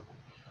walkthrough.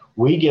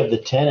 We give the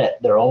tenant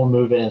their own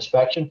move-in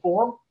inspection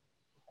form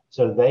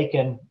so they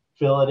can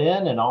fill it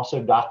in and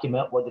also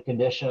document what the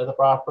condition of the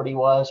property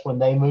was when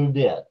they moved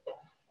in.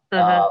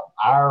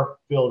 Our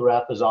field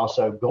rep is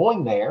also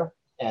going there,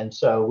 and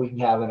so we can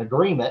have an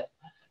agreement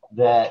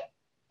that,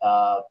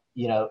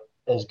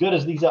 as good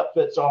as these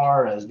upfits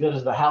are, and as good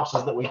as the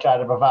houses that we try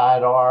to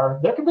provide are,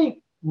 there can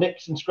be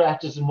nicks and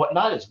scratches and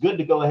whatnot. It's good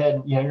to go ahead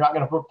and, you're not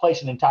going to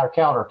replace an entire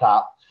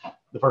countertop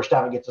the first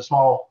time it gets a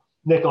small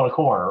nick on a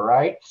corner,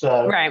 right?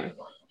 So,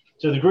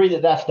 to the degree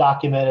that that's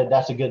documented,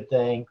 that's a good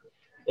thing.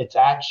 It's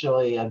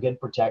actually a good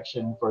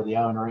protection for the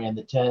owner and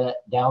the tenant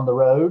down the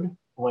road.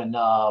 When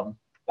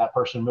that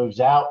person moves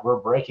out, we're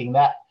breaking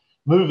that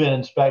move-in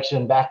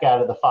inspection back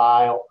out of the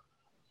file.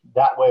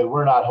 That way,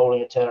 we're not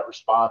holding a tenant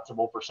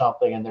responsible for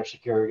something in their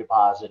security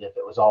deposit if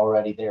it was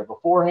already there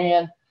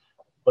beforehand.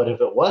 But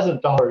if it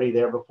wasn't already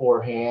there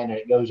beforehand and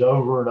it goes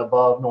over and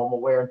above normal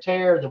wear and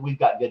tear, then we've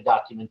got good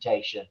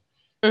documentation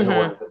in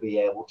order to be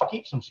able to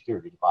keep some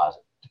security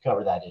deposit to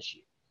cover that issue.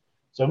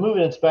 So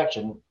move-in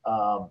inspection,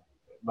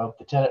 both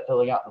the tenant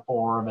filling out the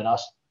form and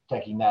us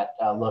taking that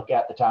look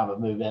at the time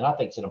of move-in, I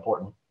think it's an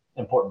important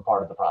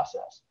part of the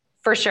process.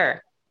 For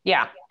sure.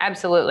 Yeah,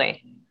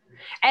 absolutely.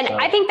 And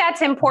I think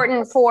that's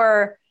important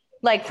for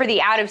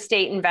the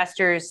out-of-state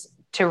investors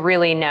to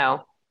really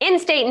know.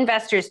 In-state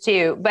investors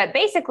too, but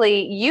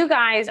basically you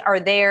guys are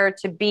there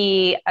to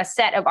be a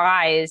set of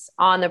eyes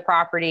on the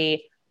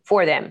property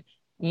for them.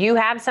 You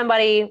have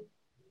somebody,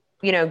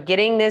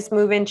 getting this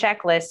move-in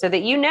checklist so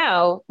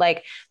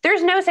that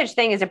there's no such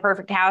thing as a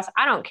perfect house.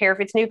 I don't care if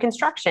it's new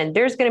construction.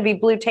 There's going to be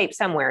blue tape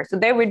somewhere. So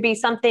there would be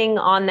something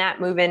on that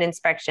move-in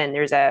inspection.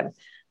 There's a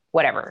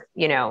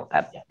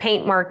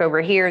paint mark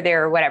over here,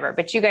 there, or whatever.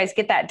 But you guys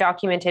get that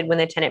documented when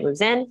the tenant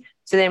moves in.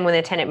 So then when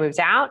the tenant moves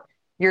out,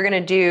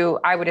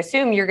 I would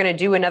assume you're going to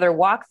do another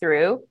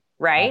walkthrough,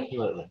 right?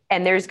 Absolutely.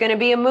 And there's going to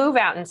be a move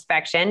out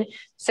inspection.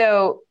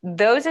 So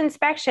those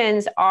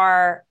inspections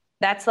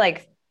that's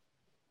like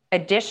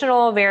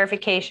additional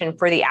verification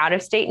for the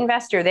out-of-state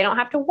investor. They don't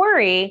have to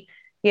worry,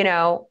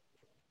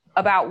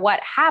 about what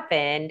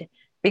happened,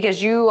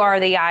 because you are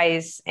the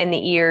eyes and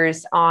the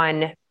ears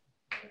on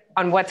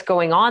what's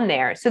going on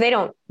there. So they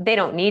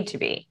don't need to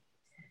be.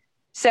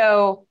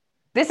 So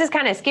this is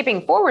kind of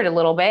skipping forward a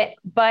little bit,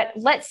 but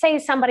let's say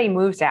somebody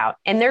moves out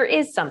and there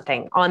is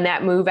something on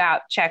that move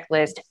out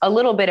checklist a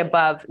little bit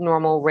above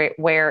normal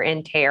wear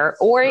and tear,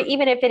 or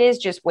even if it is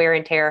just wear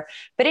and tear,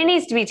 but it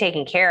needs to be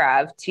taken care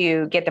of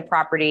to get the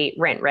property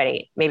rent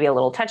ready. Maybe a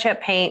little touch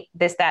up paint,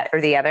 this, that, or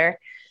the other.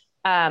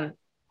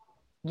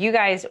 You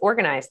guys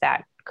organize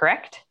that,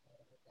 correct?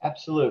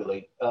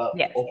 Absolutely.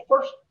 Yes.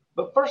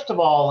 Well, first of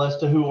all, as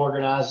to who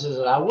organizes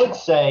it, I would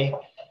say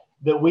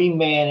that we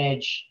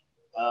manage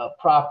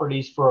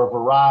properties for a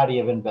variety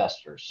of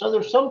investors. So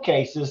there's some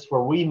cases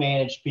where we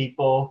manage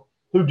people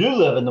who do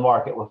live in the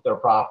market with their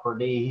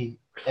property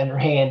and are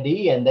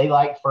handy, and they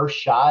like first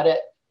shot at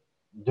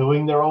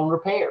doing their own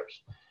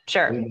repairs.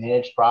 Sure. We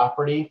manage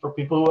property for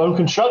people who own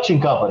construction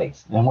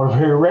companies, and we're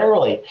very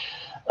rarely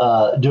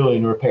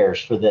doing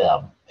repairs for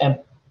them. And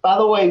by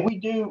the way, we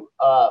do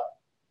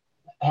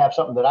have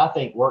something that I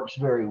think works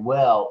very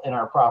well in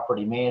our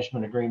property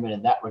management agreement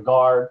in that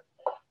regard,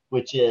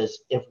 which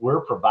is if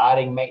we're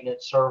providing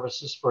maintenance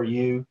services for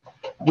you,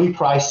 we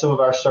price some of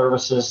our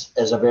services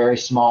as a very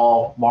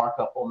small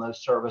markup on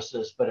those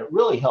services, but it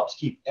really helps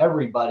keep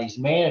everybody's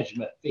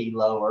management fee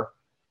lower,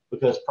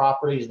 because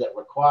properties that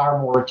require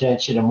more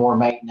attention and more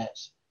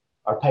maintenance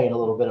are paying a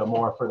little bit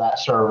more for that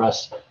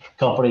service.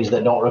 Companies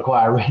that don't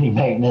require any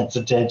maintenance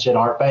attention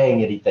aren't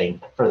paying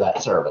anything for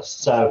that service.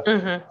 So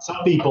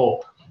some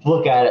people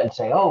look at it and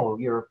say, oh,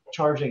 you're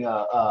charging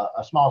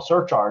a small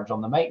surcharge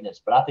on the maintenance,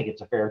 but I think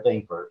it's a fair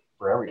thing for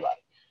everybody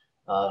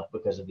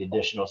because of the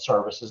additional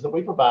services that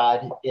we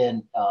provide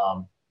in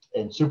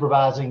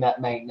supervising that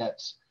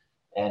maintenance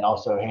and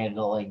also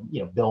handling,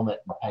 billing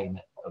and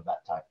payment of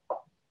that type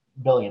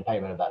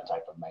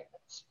of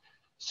maintenance.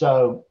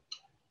 So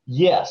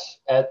yes,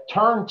 at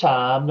turn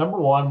time, number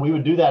one, we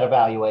would do that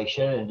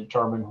evaluation and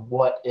determine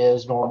what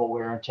is normal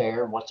wear and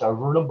tear and what's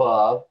over and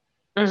above,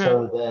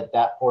 so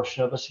that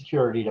portion of a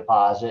security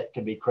deposit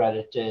can be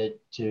credited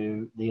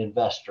to the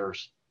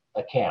investor's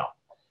account.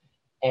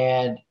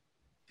 And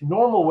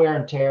normal wear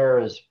and tear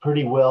is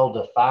pretty well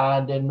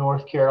defined in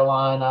North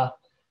Carolina.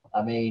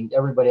 I mean,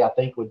 everybody I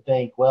think would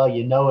think, well,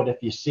 you know it if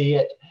you see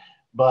it,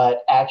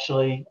 but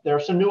actually there are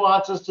some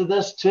nuances to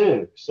this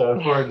too. So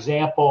for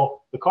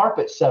example, the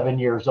carpet's 7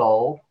 years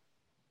old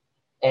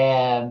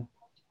and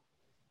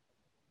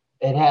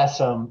it has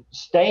some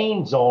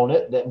stains on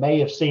it that may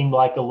have seemed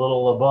like a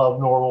little above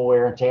normal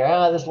wear and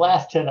tear. This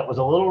last tenant was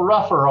a little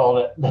rougher on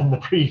it than the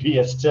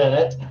previous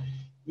tenant.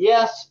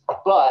 Yes,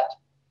 but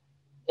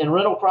in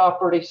rental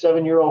property,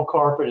 7-year-old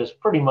carpet is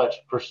pretty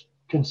much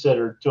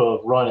considered to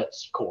have run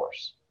its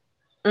course.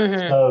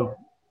 So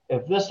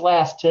if this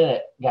last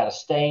tenant got a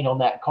stain on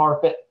that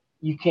carpet,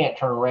 you can't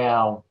turn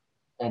around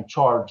and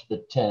charge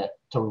the tenant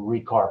to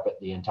recarpet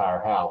the entire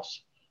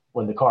house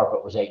when the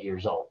carpet was 8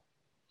 years old.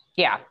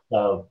 Yeah.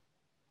 So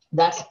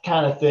that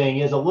kind of thing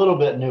is a little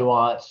bit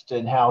nuanced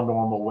in how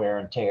normal wear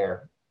and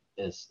tear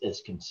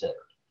is considered.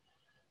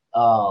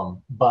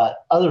 But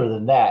other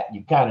than that,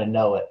 you kind of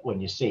know it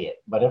when you see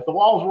it. But if the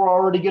walls were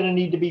already going to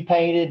need to be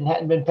painted and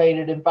hadn't been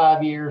painted in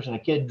 5 years and a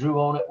kid drew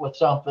on it with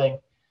something,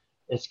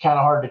 it's kind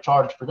of hard to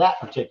charge for that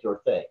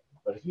particular thing.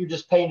 But if you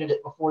just painted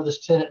it before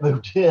this tenant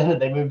moved in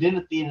and they moved in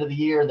at the end of the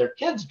year and their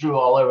kids drew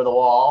all over the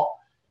wall,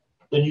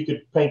 then you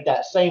could paint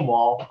that same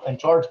wall and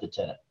charge the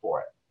tenant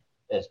for it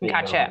as being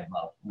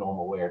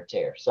normal wear and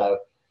tear. So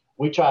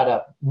we try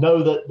to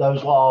know that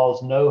those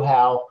laws, know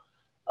how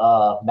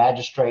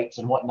magistrates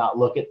and whatnot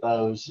look at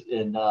those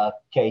in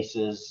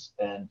cases,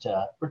 and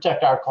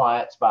protect our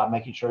clients by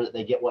making sure that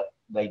they get what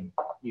they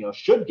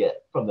should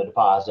get from the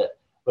deposit,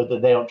 but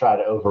that they don't try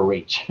to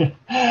overreach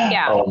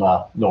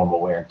on normal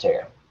wear and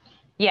tear.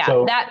 Yeah,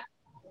 so,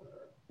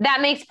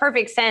 that makes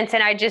perfect sense.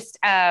 And I just,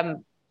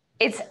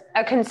 it's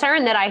a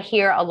concern that I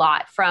hear a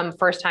lot from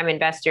first-time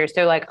investors.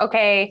 They're like,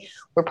 okay,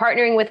 we're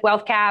partnering with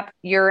WealthCap.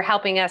 You're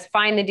helping us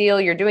find the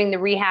deal. You're doing the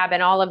rehab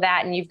and all of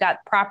that. And you've got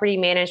property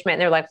management.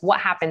 And they're like, what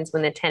happens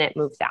when the tenant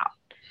moves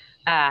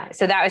out?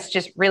 So that was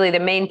just really the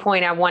main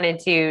point I wanted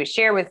to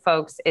share with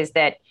folks, is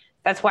that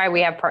that's why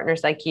we have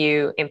partners like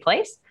you in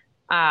place,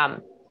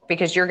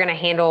 because you're going to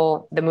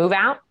handle the move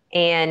out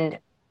and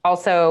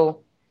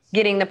also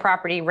getting the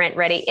property rent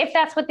ready if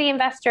that's what the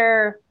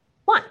investor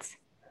wants,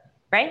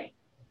 right?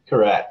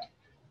 Correct.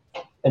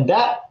 And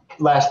that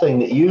last thing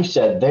that you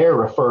said there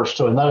refers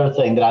to another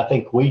thing that I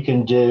think we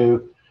can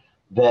do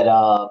that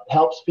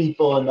helps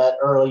people in that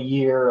early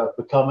year of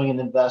becoming an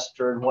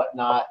investor and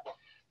whatnot,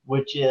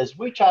 which is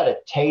we try to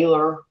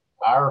tailor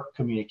our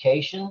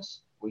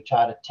communications. We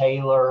try to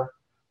tailor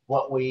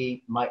what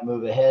we might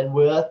move ahead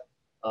with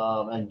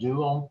and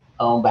do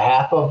on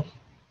behalf of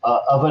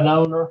an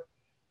owner.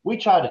 We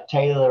try to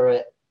tailor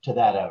it to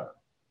that owner.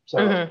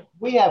 So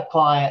we have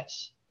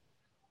clients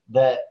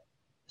that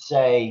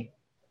say,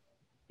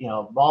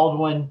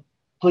 Baldwin,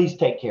 please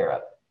take care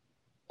of it.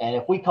 And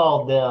if we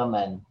called them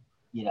and,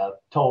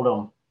 told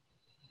them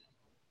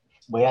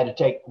we had to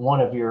take one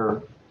of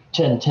your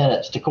 10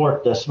 tenants to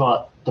court this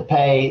month to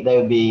pay, they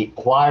would be,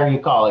 why are you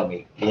calling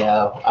me?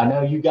 I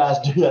know you guys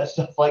do that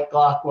stuff like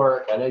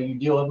clockwork. I know you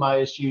deal with my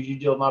issues, you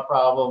deal with my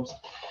problems.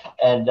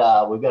 And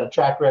we've got a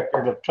track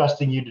record of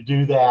trusting you to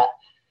do that.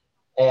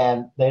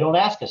 And they don't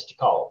ask us to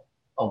call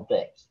on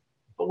things.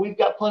 But we've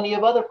got plenty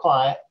of other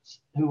clients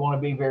who want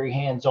to be very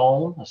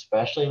hands-on,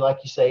 especially like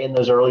you say in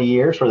those early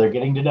years where they're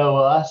getting to know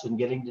us and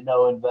getting to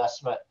know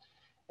investment.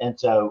 And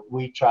so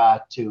we try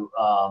to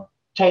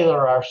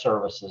tailor our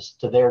services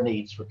to their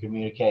needs for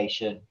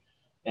communication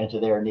and to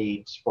their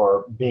needs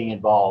for being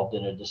involved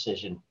in a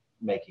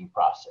decision-making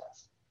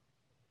process.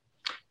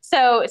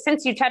 So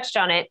since you touched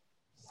on it,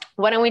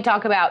 why don't we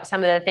talk about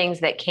some of the things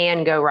that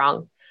can go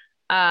wrong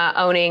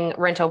owning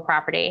rental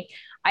property?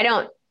 I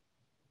don't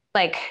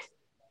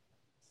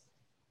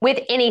with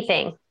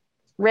anything,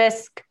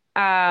 risk,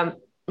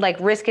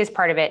 risk is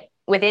part of it.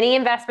 With any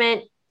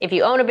investment, if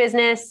you own a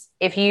business,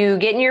 if you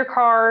get in your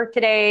car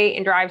today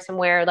and drive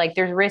somewhere,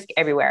 there's risk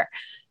everywhere.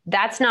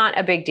 That's not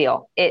a big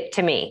deal.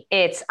 To me,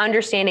 it's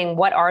understanding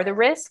what are the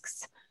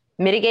risks,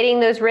 mitigating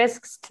those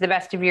risks to the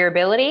best of your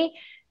ability.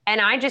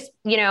 And I just,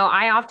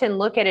 I often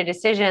look at a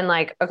decision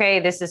like, okay,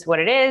 this is what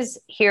it is.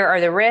 Here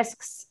are the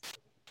risks.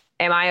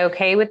 Am I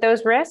okay with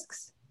those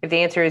risks? If the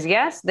answer is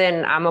yes,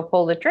 then I'm gonna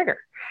pull the trigger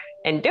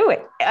and do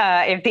it.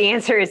 If the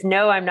answer is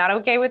no, I'm not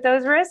okay with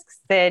those risks,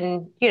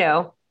 then,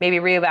 maybe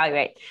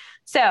reevaluate.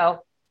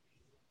 So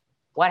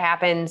what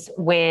happens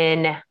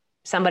when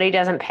somebody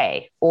doesn't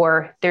pay,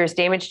 or there's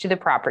damage to the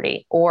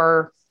property,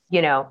 or,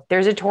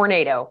 there's a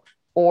tornado,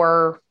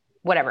 or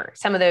whatever,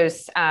 some of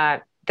those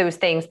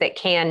things that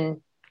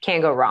can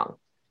go wrong.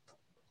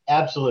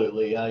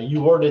 Absolutely.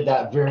 You worded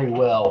that very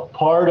well.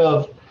 Part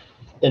of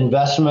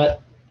investing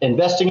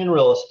in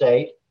real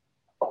estate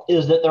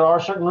is that there are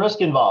certain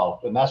risks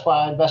involved. And that's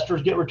why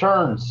investors get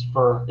returns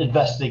for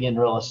investing in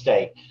real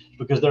estate,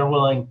 because they're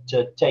willing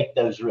to take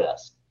those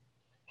risks.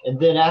 And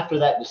then after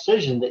that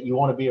decision that you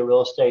want to be a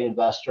real estate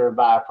investor and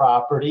buy a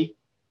property,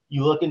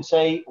 you look and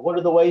say, what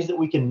are the ways that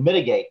we can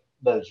mitigate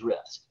those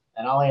risks?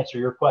 And I'll answer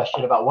your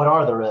question about what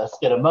are the risks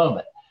in a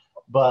moment.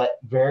 But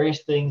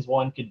various things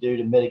one could do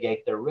to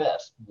mitigate their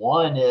risk.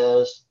 One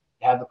is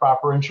have the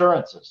proper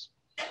insurances.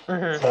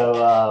 Mm-hmm.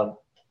 So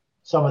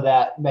some of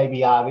that may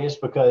be obvious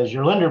because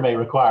your lender may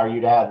require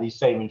you to have these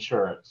same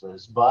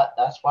insurances, but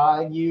that's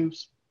why you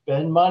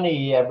spend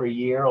money every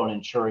year on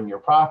insuring your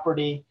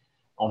property,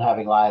 on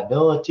having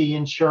liability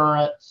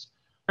insurance,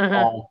 mm-hmm.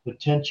 on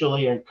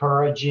potentially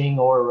encouraging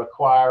or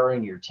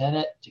requiring your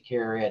tenant to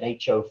carry an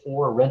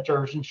HO4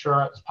 renter's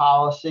insurance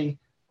policy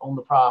on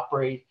the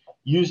property,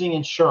 using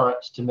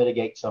insurance to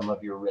mitigate some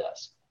of your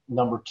risk.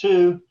 Number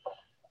two,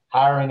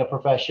 hiring a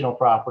professional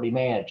property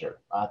manager.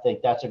 I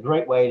think that's a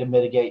great way to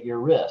mitigate your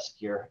risk.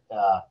 You're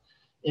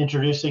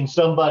introducing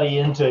somebody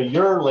into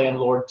your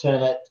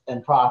landlord-tenant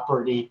and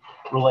property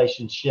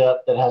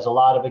relationship that has a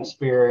lot of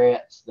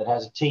experience, that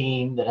has a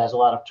team, that has a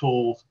lot of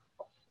tools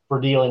for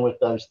dealing with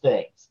those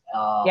things.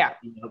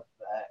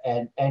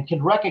 And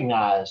can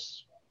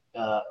recognize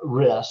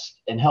risk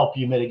and help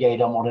you mitigate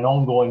them on an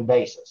ongoing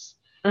basis.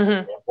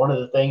 Mm-hmm. One of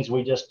the things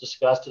we just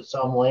discussed at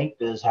some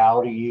length is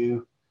how do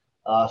you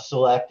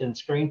select and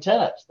screen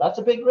tenants? That's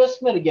a big risk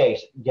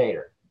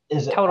mitigator.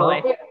 Is it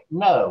totally perfect?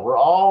 No, we're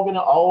all going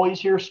to always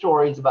hear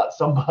stories about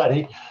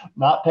somebody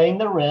not paying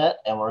the rent,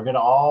 and we're going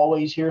to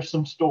always hear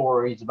some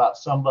stories about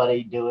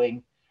somebody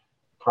doing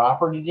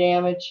property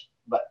damage.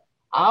 But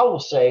I will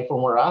say,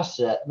 from where I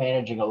sit,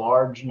 managing a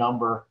large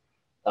number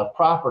of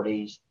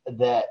properties,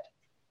 that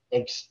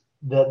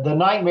the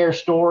nightmare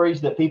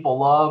stories that people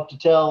love to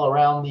tell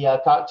around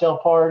the cocktail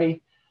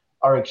party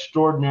are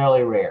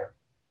extraordinarily rare.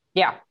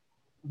 Yeah.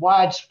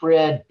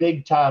 Widespread,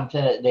 big-time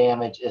tenant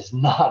damage is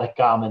not a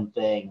common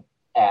thing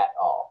at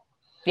all.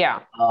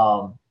 Yeah.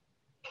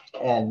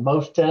 And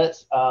most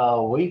tenants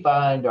we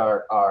find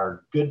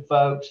are good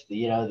folks.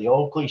 The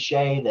old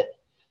cliche that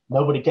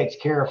nobody takes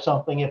care of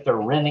something if they're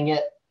renting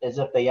it as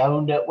if they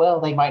owned it.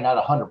 Well, they might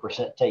not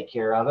 100% take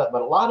care of it,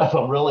 but a lot of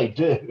them really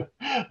do.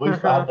 We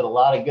mm-hmm. find that a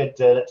lot of good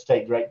tenants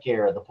take great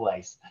care of the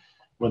place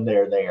when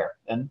they're there.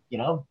 And,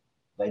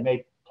 they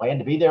may plan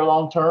to be there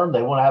long term.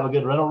 They want to have a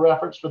good rental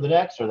reference for the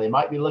next, or they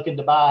might be looking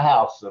to buy a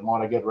house and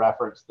want a good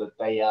reference that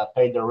they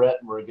paid their rent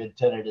and were a good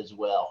tenant as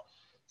well.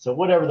 So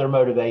whatever their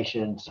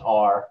motivations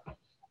are,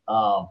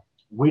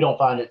 we don't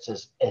find it's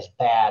as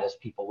bad as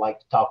people like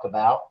to talk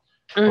about,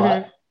 mm-hmm.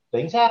 but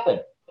things happen.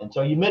 And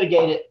so you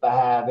mitigate it by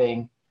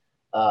having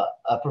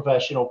a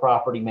professional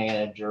property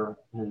manager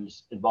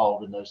who's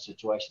involved in those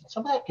situations.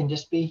 Some of that can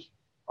just be,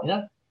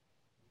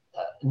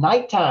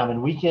 nighttime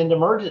and weekend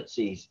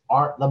emergencies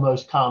aren't the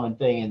most common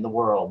thing in the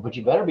world, but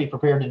you better be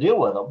prepared to deal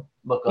with them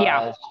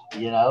because,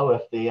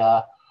 if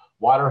the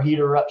water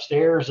heater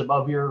upstairs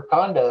above your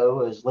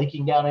condo is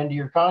leaking down into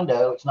your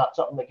condo, it's not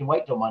something that can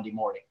wait till Monday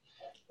morning.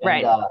 And,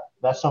 right.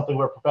 That's something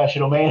where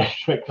professional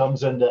management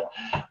comes into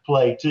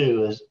play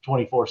too, is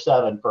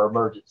 24/7 for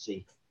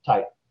emergency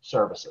type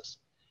services.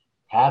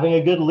 Having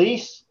a good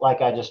lease,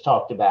 like I just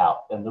talked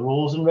about, and the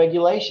rules and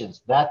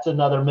regulations, that's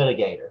another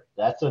mitigator.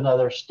 That's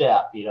another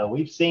step.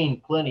 We've seen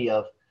plenty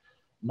of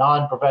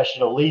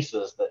non-professional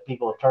leases that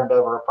people have turned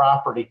over a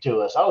property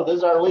to us. Oh, this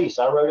is our lease.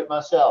 I wrote it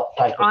myself.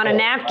 Type on a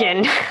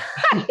napkin.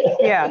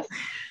 Yeah.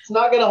 It's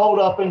not going to hold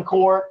up in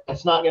court.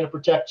 It's not going to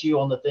protect you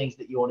on the things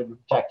that you want to be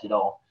protected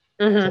on.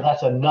 Mm-hmm. So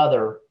that's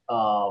another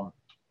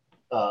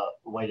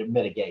way to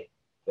mitigate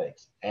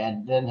things.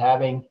 And then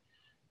having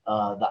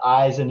the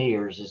eyes and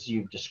ears, as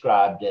you've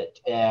described it.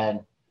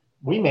 And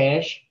we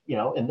manage,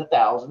 in the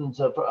thousands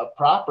of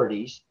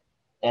properties.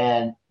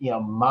 And,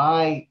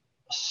 my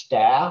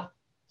staff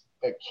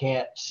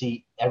can't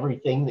see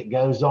everything that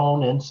goes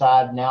on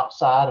inside and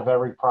outside of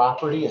every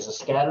property as a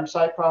scattered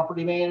site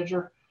property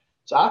manager.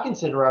 So I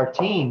consider our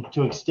team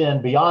to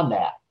extend beyond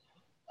that.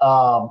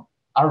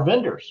 Our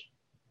vendors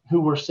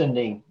who we're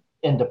sending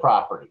into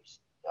properties,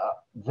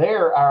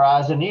 they're our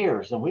eyes and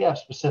ears. And we have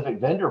specific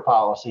vendor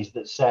policies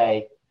that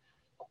say,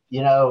 we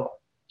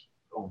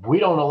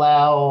don't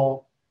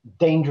allow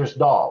dangerous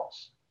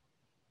dogs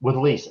with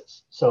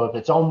leases. So if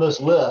it's on this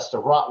list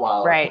of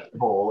Rottweiler, right. Pit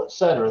Bull, et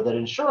cetera, that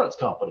insurance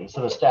companies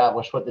have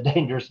established what the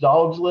dangerous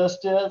dogs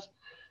list is.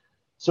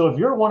 So if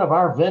you're one of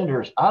our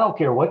vendors, I don't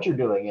care what you're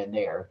doing in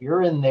there. If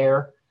you're in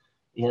there,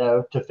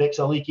 to fix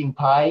a leaking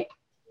pipe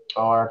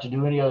or to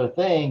do any other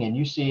thing, and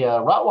you see a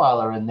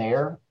Rottweiler in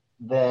there,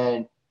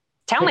 then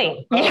tell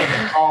me.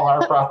 Call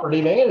our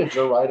property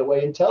manager right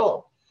away and tell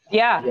them.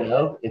 Yeah.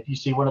 If you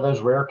see one of those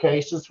rare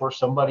cases where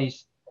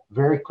somebody's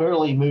very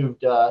clearly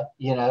moved,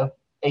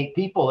 8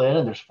 people in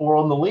and there's 4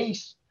 on the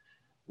lease,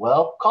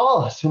 well,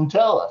 call us and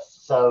tell us.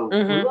 So we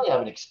really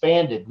have an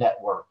expanded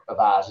network of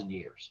eyes and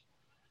ears.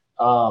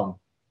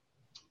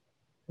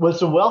 With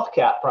some wealth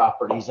cap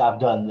properties, I've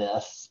done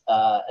this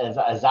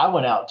as I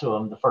went out to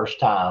them the first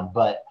time.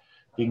 But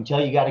you can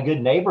tell you got a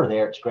good neighbor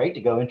there. It's great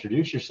to go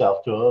introduce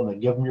yourself to them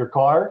and give them your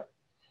card.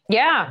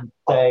 Yeah.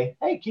 Say,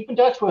 hey, keep in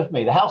touch with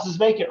me. The house is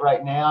vacant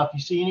right now. If you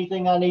see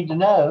anything I need to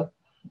know,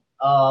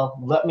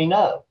 let me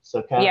know.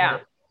 So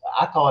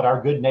I call it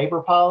our good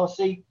neighbor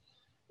policy.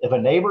 If a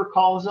neighbor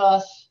calls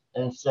us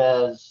and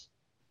says,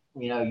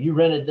 you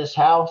rented this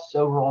house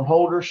over on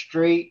Holder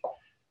Street,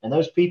 and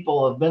those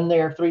people have been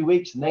there 3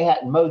 weeks and they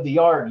hadn't mowed the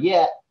yard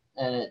yet,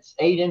 and it's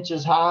 8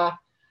 inches high,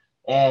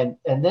 and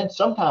then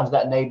sometimes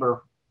that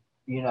neighbor,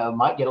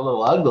 might get a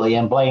little ugly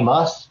and blame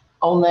us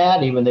on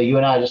that, even though you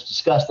and I just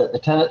discussed that the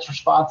tenant's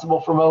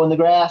responsible for mowing the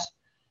grass.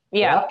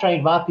 Yeah, but I've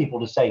trained my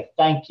people to say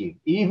thank you,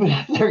 even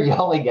if they're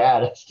yelling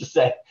at us, to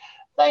say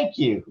thank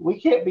you.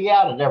 We can't be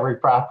out at every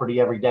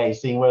property every day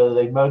seeing whether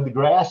they've mowed the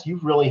grass.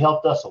 You've really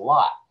helped us a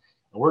lot.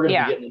 And we're going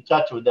to be getting in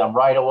touch with them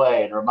right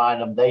away and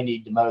remind them they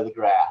need to mow the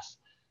grass.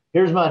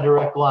 Here's my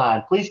direct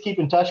line. Please keep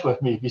in touch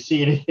with me if you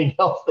see anything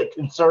else that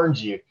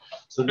concerns you.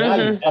 So now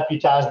you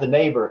deputize the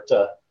neighbor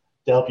to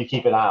help you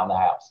keep an eye on the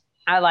house.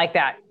 I like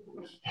that.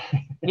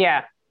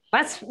 Yeah,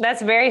 that's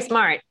very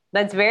smart.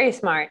 That's very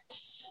smart.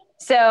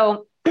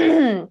 So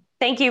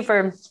thank you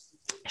for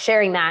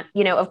sharing that.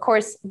 Of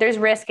course, there's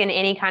risk in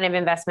any kind of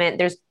investment.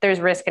 There's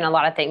risk in a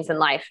lot of things in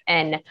life.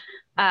 And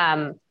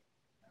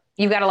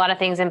you've got a lot of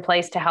things in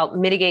place to help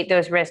mitigate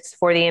those risks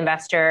for the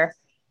investor.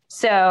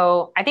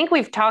 So I think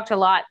we've talked a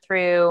lot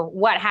through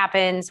what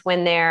happens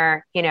when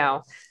they're,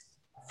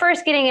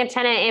 first getting a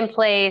tenant in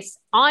place,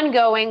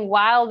 ongoing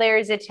while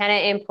there's a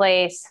tenant in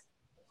place.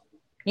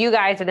 You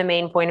guys are the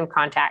main point of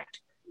contact.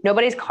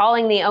 Nobody's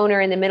calling the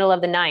owner in the middle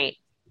of the night.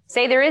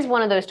 Say there is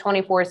one of those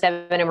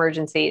 24/7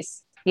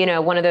 emergencies,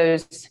 one of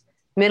those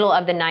middle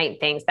of the night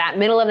things. That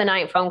middle of the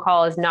night phone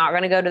call is not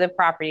going to go to the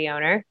property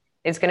owner.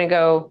 It's going to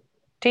go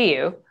to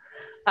you.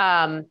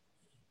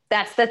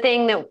 That's the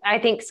thing that I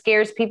think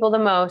scares people the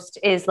most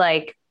is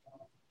like,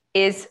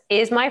 is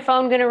my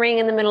phone going to ring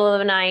in the middle of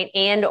the night,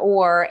 and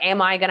or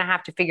am I going to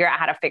have to figure out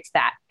how to fix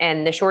that?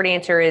 And the short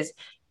answer is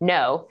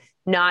no,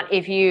 not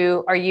if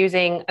you are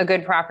using a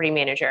good property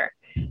manager.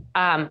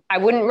 I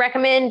wouldn't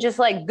recommend just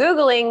like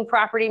Googling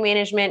property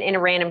management in a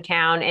random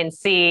town and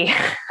see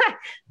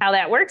how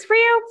that works for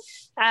you.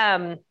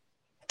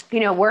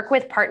 Work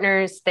with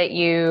partners that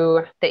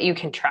you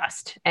can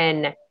trust.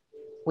 And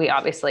we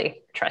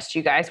obviously trust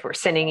you guys. We're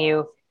sending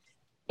you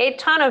a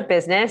ton of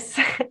business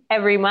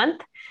every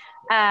month.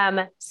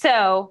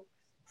 So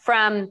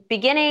from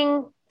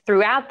beginning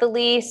throughout the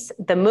lease,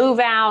 the move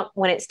out,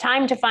 when it's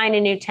time to find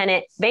a new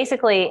tenant,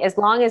 basically, as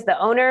long as the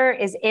owner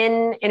is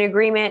in an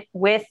agreement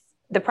with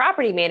the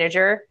property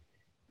manager,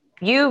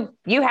 you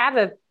have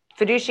a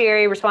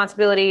fiduciary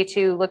responsibility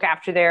to look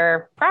after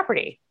their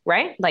property,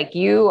 right? Like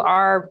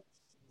you're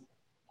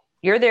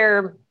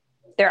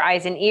their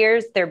eyes and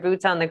ears, their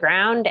boots on the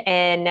ground,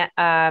 and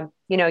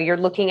you're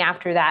looking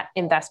after that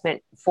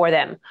investment for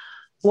them.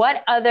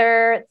 What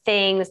other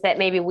things that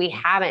maybe we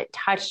haven't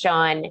touched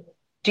on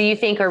do you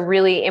think are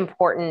really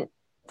important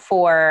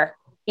for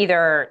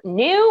either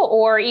new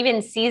or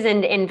even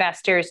seasoned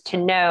investors to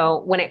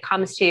know when it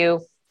comes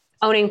to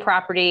owning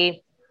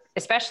property,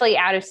 especially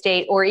out of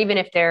state, or even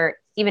if they're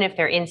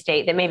in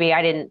state, that maybe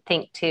I didn't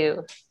think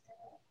to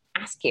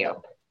ask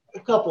you? A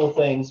couple of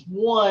things.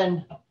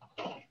 One,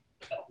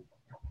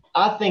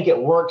 I think it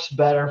works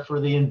better for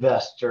the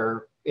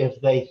investor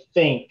if they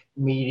think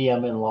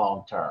medium and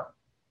long term.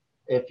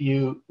 If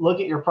you look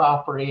at your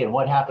property and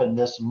what happened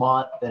this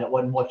month and it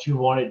wasn't what you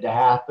wanted to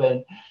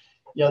happen,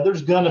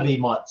 there's going to be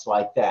months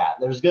like that.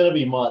 There's going to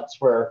be months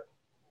where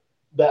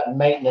that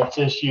maintenance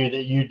issue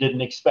that you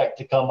didn't expect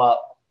to come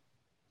up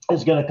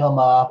is going to come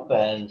up.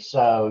 And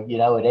so,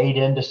 it ate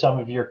into some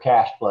of your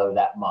cash flow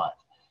that month.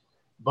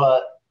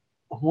 But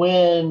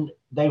when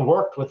they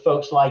worked with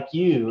folks like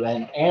you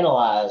and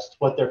analyzed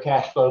what their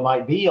cash flow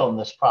might be on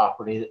this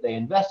property that they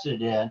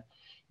invested in,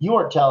 you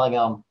weren't telling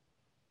them,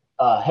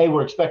 hey,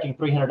 we're expecting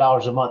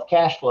 $300 a month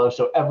cash flow.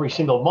 So every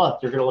single month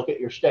you're going to look at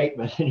your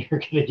statement and you're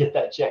going to get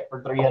that check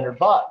for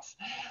 $300.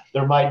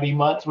 There might be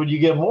months when you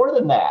get more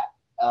than that.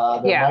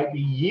 There might be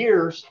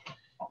years,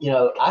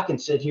 I can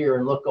sit here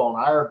and look on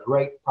our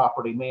great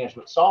property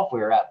management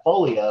software at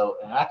Folio,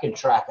 and I can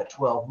track a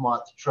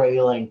 12-month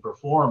trailing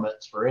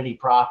performance for any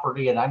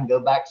property, and I can go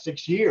back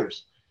 6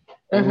 years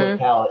and look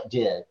how it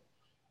did.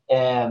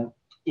 And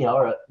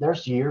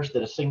there's years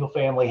that a single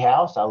family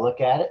house, I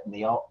look at it and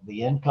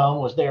the income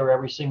was there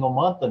every single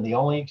month and the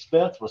only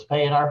expense was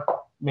paying our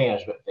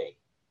management fee.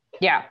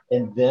 Yeah.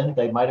 And then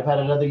they might have had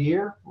another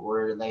year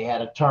where they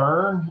had a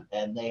turn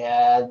and they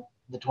had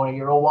the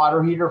 20-year-old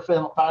water heater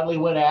finally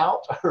went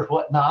out or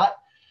whatnot,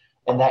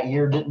 and that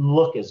year didn't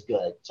look as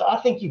good. So I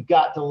think you've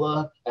got to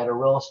look at a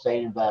real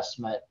estate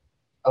investment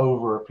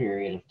over a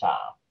period of time,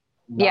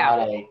 not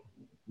a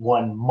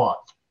 1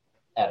 month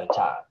at a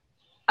time.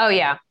 Oh,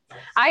 yeah.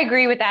 I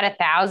agree with that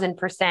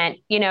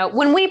 1,000%.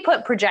 When we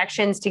put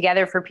projections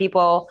together for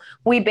people,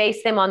 we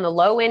base them on the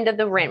low end of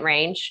the rent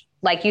range.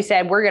 Like you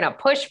said, we're going to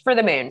push for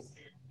the moon,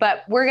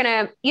 but we're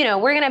going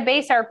to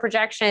base our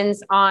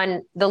projections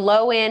on the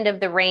low end of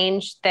the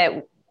range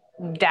that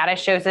data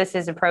shows us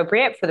is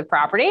appropriate for the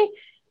property.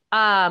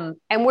 And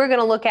we're going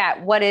to look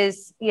at what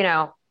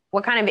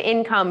kind of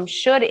income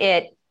should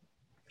it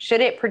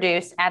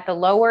produce at the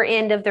lower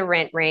end of the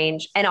rent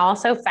range, and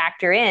also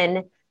factor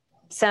in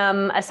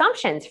some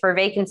assumptions for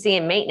vacancy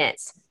and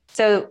maintenance.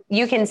 So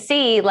you can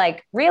see,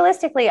 like,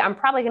 realistically, I'm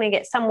probably going to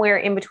get somewhere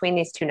in between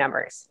these two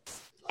numbers.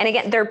 And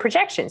again, they're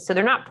projections, so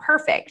they're not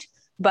perfect,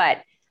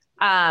 but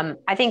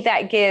I think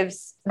that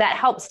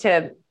helps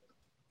to,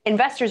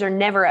 investors are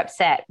never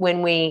upset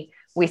when we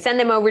send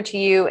them over to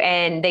you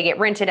and they get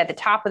rented at the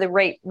top of the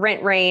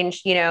rent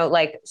range,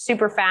 like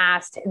super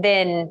fast.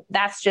 Then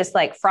that's just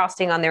like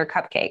frosting on their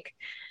cupcake.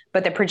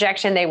 But the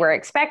projection they were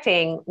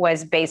expecting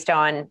was based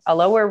on a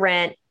lower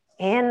rent,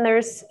 and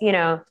there's,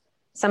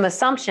 some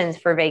assumptions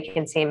for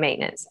vacancy and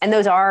maintenance. And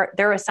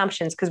they're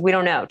assumptions because we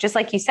don't know. Just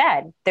like you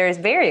said, there's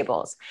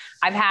variables.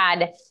 I've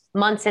had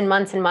months and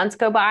months and months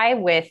go by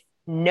with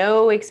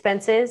no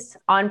expenses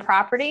on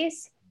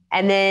properties.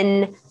 And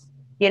then,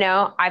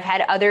 I've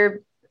had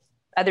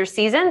other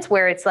seasons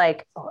where it's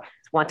like,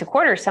 once a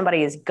quarter,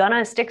 somebody is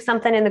gonna stick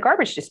something in the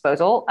garbage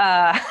disposal,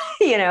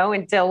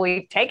 until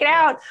we take it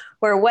out,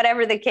 or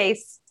whatever the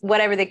case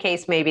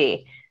may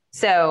be.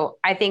 So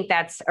I think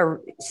that's a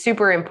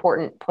super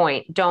important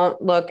point.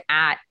 Don't look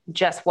at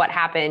just what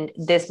happened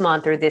this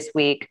month or this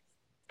week,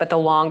 but the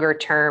longer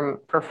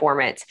term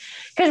performance.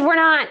 Because we're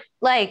not,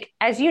 like,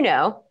 as you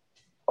know,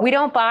 we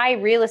don't buy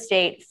real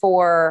estate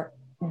for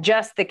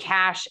just the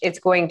cash it's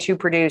going to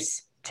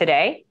produce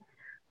today.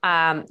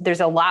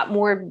 There's a lot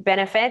more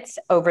benefits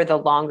over the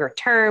longer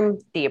term,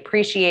 the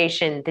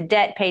appreciation, the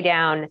debt pay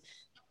down,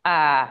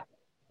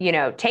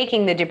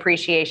 taking the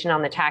depreciation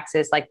on the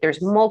taxes. Like,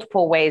 there's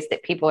multiple ways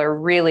that people are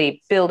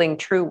really building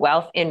true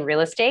wealth in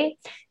real estate.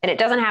 And it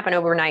doesn't happen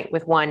overnight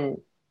with one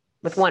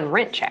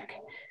rent check.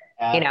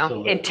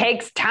 Absolutely. It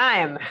takes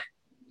time.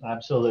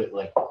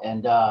 Absolutely.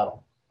 And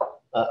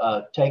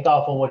take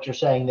off on what you're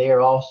saying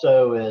there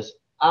also is,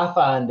 I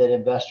find that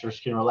investors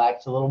can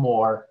relax a little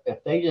more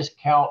if they just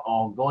count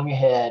on going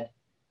ahead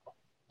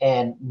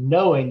and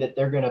knowing that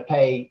they're going to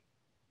pay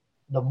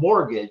the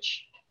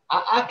mortgage.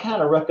 I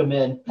kind of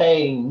recommend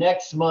paying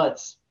next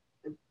month's.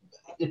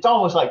 It's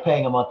almost like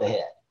paying a month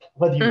ahead,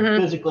 whether you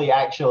physically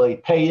actually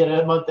pay it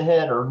a month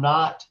ahead or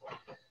not.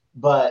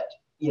 But,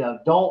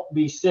 don't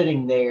be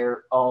sitting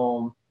there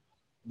on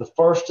the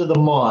first of the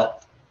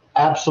month,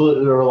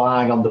 absolutely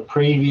relying on the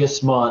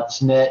previous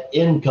month's net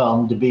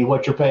income to be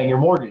what you're paying your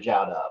mortgage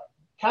out of.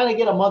 Kind of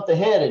get a month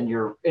ahead in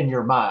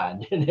your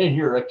mind and in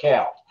your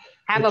account.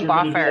 Have a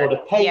buffer. Be able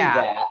to pay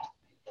that,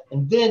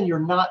 and then you're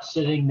not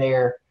sitting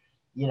there,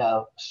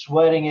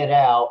 sweating it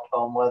out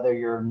on whether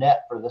your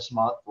net for this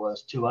month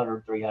was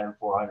 200, 300,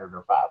 400,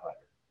 or 500.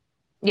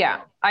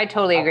 Yeah, I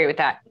totally agree with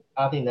that.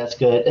 I think that's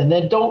good. And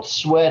then don't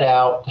sweat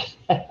out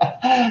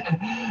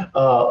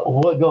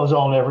what goes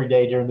on every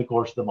day during the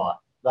course of the month.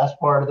 That's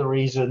part of the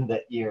reason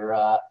that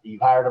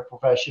you've hired a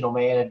professional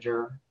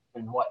manager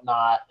and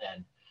whatnot.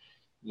 And,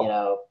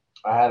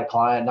 I had a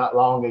client not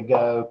long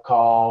ago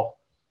call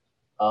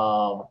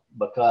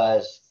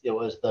because it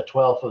was the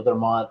 12th of the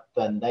month,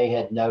 and they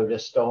had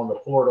noticed on the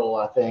portal,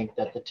 I think,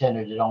 that the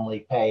tenant had only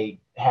paid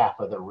half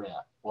of the rent.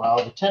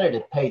 Well, the tenant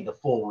had paid the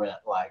full rent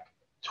like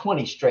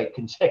 20 straight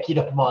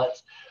consecutive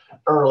months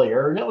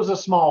earlier, and it was a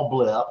small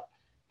blip,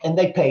 and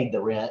they paid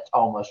the rent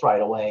almost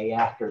right away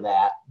after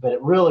that. But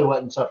it really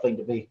wasn't something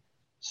to be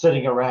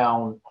sitting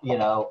around,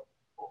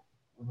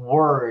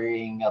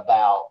 worrying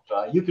about.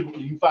 You can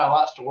find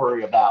lots to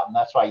worry about, and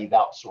that's why you've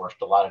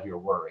outsourced a lot of your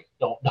worry.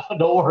 Don't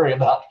worry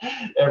about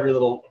every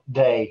little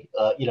day,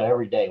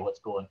 every day what's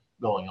going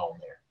on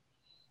there.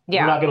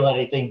 Yeah, you're not going to let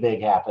anything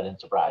big happen and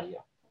surprise you.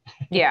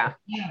 Yeah,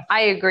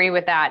 I agree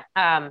with that.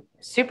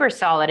 Super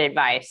solid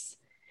advice.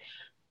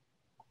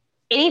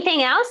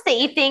 Anything else that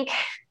you think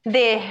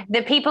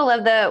the people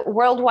of the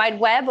World Wide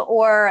Web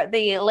or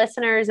the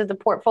listeners of the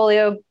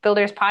Portfolio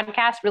Builders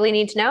podcast really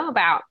need to know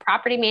about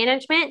property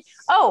management?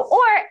 Oh,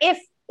 or if,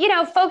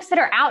 folks that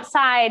are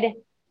outside,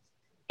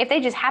 if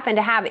they just happen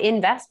to have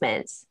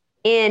investments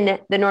in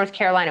the North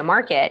Carolina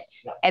market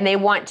and they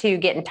want to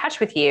get in touch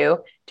with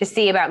you to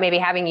see about maybe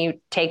having you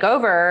take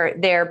over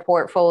their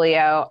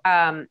portfolio,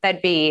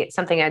 that'd be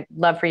something I'd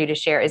love for you to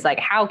share, is like,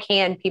 how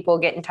can people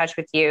get in touch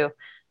with you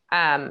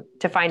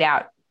to find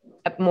out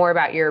more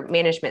about your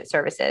management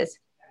services?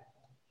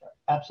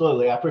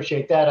 Absolutely. I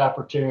appreciate that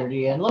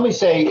opportunity. And let me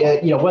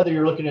say, whether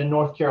you're looking in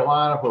North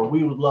Carolina, where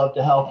we would love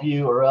to help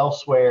you, or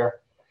elsewhere,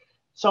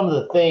 some of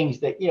the things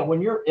that,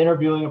 when you're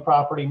interviewing a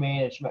property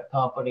management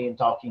company and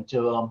talking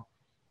to them,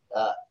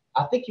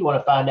 I think you want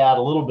to find out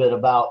a little bit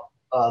about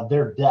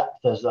their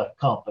depth as a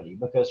company,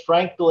 because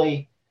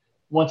frankly,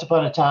 once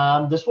upon a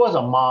time, this was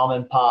a mom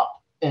and pop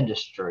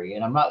industry.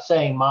 And I'm not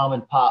saying mom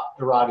and pop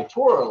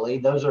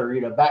derogatorily. Those are,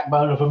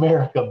 backbone of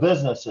America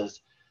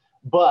businesses.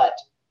 But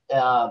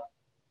I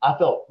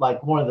felt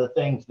like one of the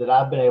things that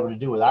I've been able to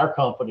do with our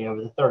company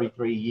over the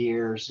 33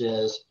 years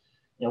is,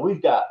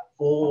 we've got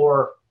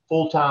 4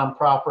 full-time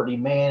property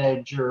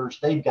managers.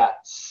 They've got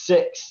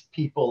 6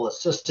 people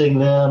assisting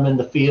them in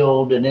the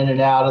field and in and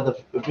out of the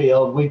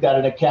field. We've got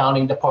an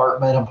accounting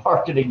department, a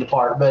marketing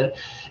department,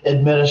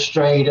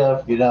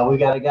 administrative. We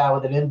got a guy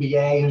with an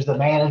MBA who's the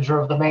manager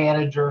of the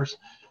managers,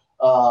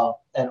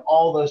 and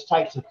all those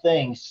types of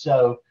things.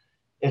 So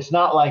it's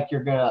not like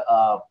you're going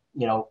to,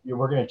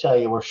 we're going to tell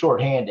you we're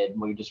shorthanded and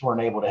we just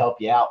weren't able to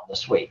help you out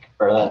this week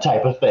or that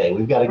type of thing.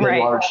 We've got a good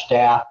large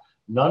staff.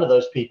 None of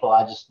those people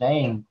I just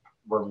named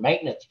were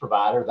maintenance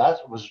provider.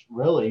 That was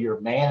really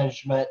your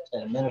management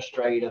and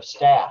administrative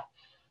staff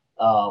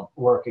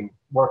working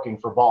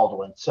for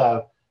Baldwin.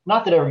 So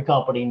not that every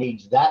company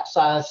needs that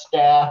size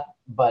staff,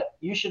 but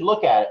you should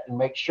look at it and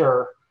make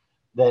sure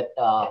that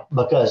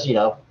because,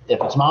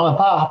 if it's mom and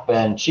pop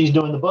and she's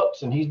doing the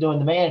books and he's doing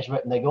the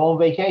management and they go on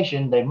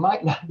vacation, they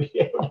might not be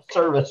able to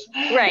service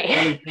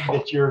anything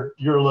that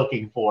you're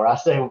looking for. I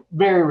say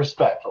very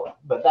respectfully,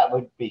 but that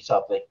would be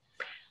something.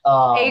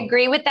 I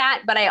agree with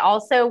that, but I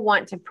also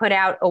want to put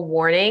out a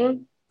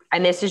warning,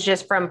 and this is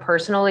just from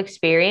personal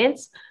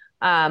experience.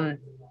 There's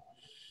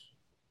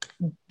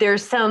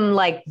some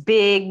like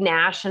big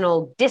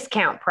national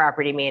discount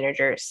property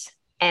managers,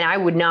 and I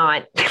would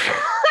not.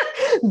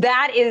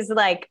 That is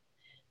like,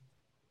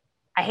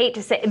 I hate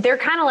to say, they're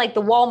kind of like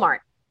the Walmart,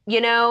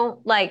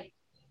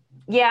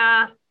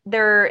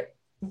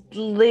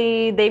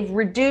 they've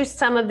reduced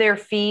some of their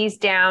fees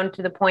down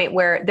to the point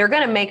where they're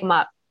going to make them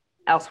up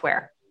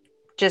elsewhere,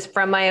 just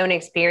from my own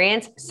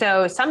experience.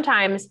 So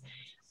sometimes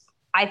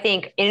I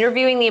think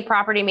interviewing the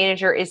property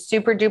manager is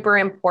super duper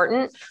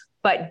important,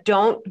 but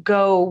don't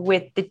go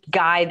with the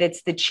guy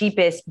that's the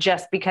cheapest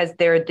just because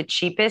they're the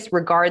cheapest,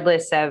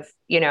 regardless of,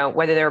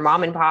 whether they're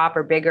mom and pop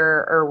or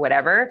bigger or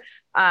whatever.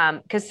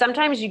 Because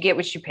sometimes you get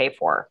what you pay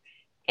for.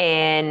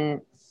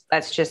 And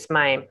that's just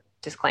my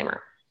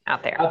disclaimer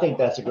out there. I think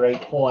that's a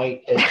great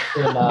point.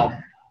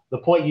 The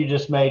point you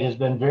just made has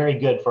been very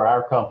good for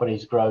our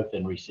company's growth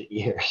in recent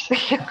years.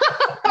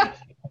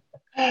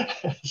 I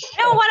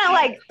don't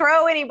want to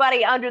throw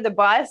anybody under the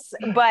bus,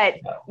 but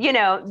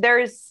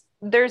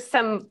there's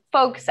some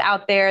folks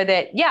out there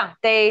that,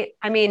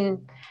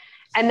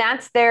 and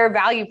that's their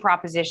value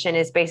proposition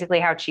is basically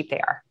how cheap they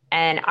are.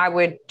 And I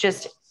would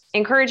just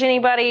encourage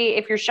anybody,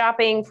 if you're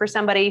shopping for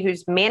somebody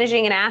who's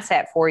managing an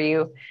asset for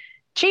you,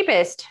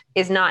 cheapest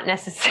is not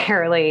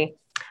necessarily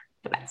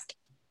the best.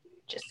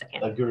 Just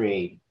saying.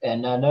 Agreed.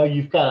 And I know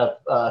you've kind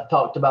of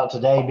talked about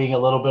today being a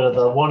little bit of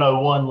the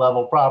 101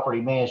 level property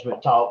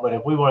management talk, but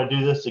if we want to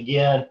do this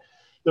again,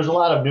 there's a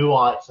lot of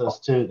nuances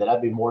too that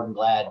I'd be more than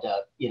glad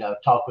to,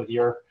 talk with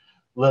your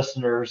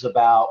listeners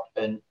about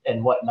and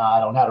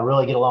whatnot on how to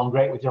really get along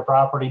great with your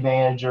property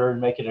manager and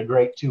make it a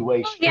great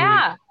two-way street.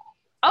 Yeah.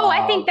 Oh,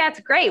 I think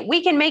that's great.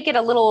 We can make it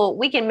a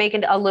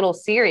little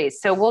series.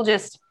 So we'll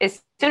just,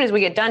 as soon as we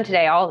get done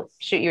today, I'll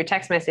shoot you a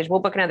text message. We'll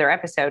book another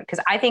episode because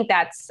I think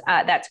that's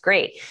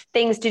great.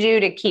 Things to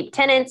do to keep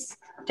tenants,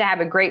 to have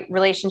a great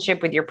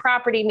relationship with your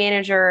property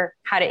manager,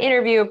 how to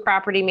interview a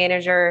property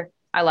manager.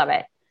 I love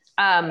it.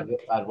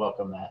 I'd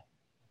welcome that.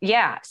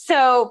 Yeah.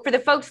 So for the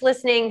folks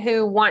listening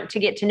who want to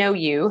get to know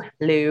you,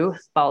 Lou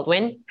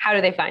Baldwin, how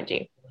do they find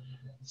you?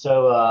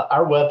 So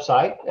our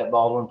website at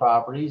Baldwin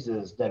Properties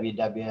is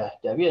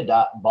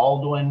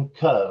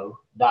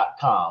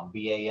www.baldwinco.com,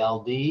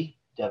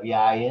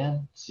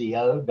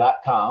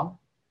 BALDWINCO.com.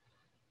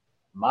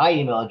 My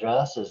email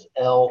address is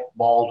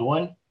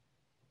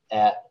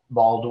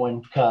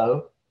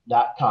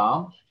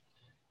lbaldwin@baldwinco.com.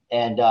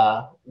 And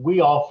I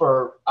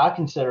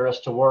consider us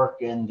to work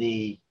in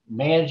the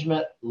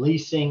management,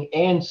 leasing,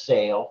 and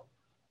sale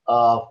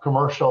of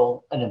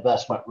commercial and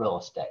investment real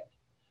estate.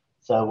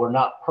 So we're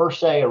not per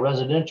se a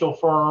residential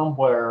firm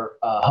where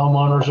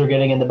homeowners are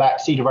getting in the back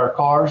seat of our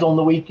cars on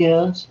the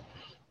weekends.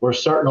 We're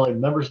certainly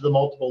members of the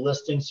multiple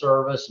listing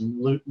service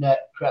and LoopNet,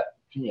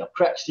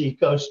 Crexi,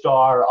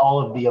 CoStar, all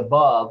of the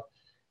above.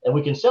 And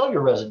we can sell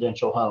your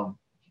residential home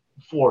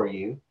for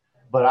you.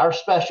 But our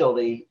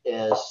specialty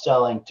is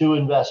selling to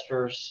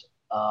investors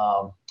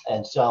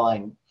and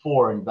selling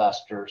for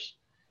investors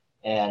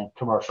and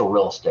commercial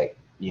real estate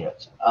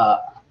units.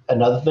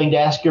 Another thing to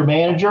ask your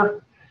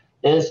manager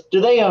is, do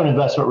they own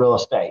investment real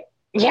estate?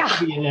 Yeah. That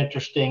would be an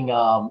interesting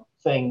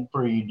thing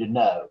for you to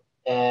know.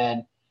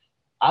 And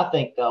I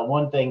think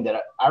one thing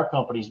that our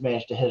company's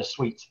managed to hit a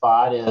sweet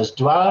spot is,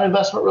 do I own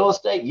investment real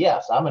estate?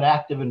 Yes, I'm an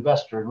active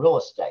investor in real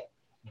estate.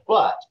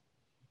 But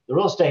the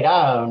real estate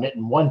I own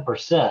isn't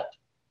 1%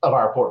 of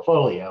our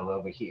portfolio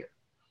over here.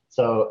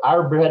 So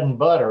our bread and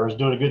butter is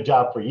doing a good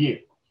job for you,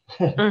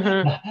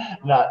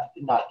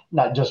 Mm-hmm.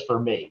 not just for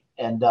me.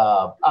 And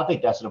I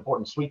think that's an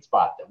important sweet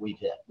spot that we've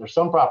hit. There's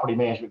some property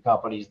management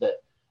companies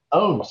that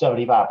own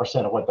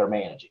 75% of what they're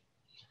managing.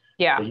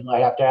 Yeah. So you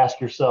might have to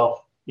ask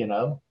yourself,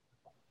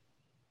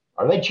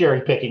 are they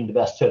cherry picking the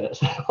best tenants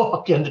that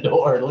walk in the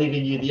door and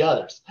leaving you the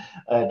others?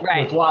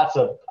 Right.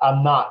 With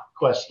I'm not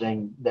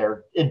questioning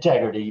their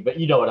integrity, but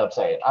you know what I'm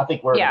saying. I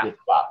think we're in a good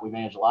spot. We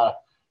manage a lot of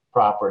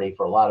property.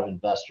 For a lot of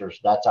investors,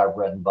 that's our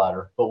bread and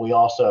butter, but we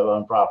also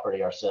own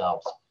property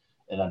ourselves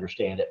and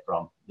understand it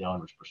from the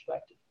owner's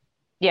perspective.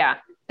 Yeah,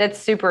 that's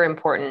super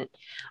important.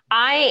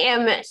 I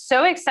am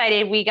so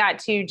excited we got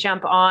to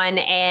jump on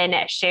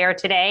and share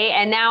today.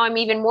 And now I'm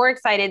even more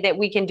excited that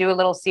we can do a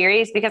little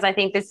series, because I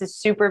think this is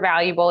super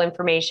valuable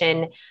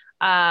information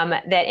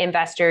that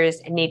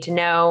investors need to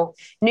know,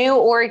 new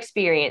or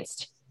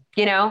experienced,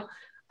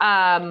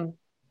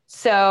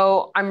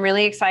 So I'm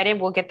really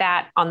excited. We'll get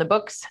that on the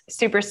books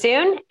super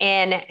soon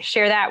and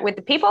share that with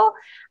the people.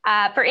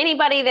 For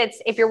anybody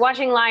if you're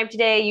watching live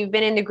today, you've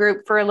been in the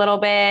group for a little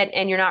bit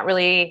and you're not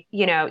really,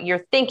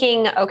 you're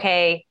thinking,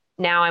 okay,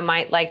 now I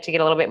might like to get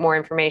a little bit more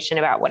information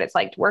about what it's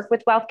like to work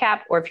with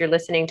WealthCap. Or if you're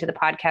listening to the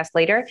podcast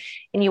later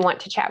and you want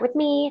to chat with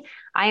me,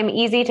 I am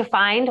easy to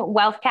find.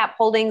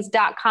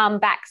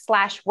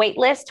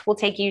 wealthcapholdings.com/waitlist will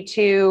take you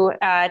to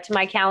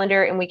my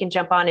calendar, and we can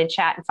jump on and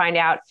chat and find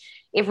out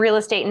if real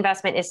estate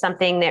investment is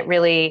something that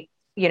really,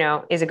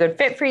 is a good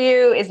fit for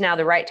you, is now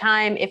the right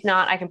time. If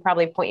not, I can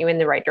probably point you in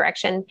the right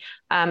direction.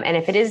 And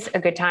if it is a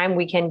good time,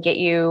 we can get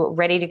you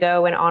ready to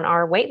go and on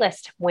our wait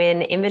list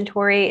when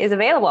inventory is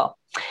available.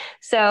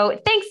 So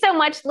thanks so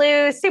much,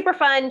 Lou. Super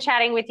fun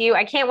chatting with you.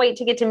 I can't wait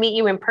to get to meet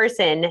you in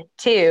person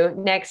too.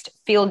 Next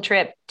field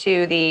trip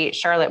to the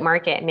Charlotte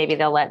market. Maybe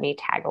they'll let me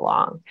tag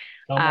along.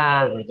 Come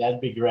on over. That'd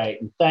be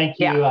great. And thank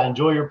you. Yeah. I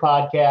enjoy your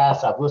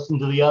podcast. I've listened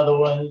to the other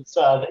ones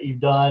that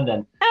you've done,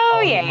 and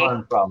yay.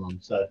 Learned from them.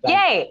 So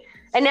yay.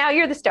 And now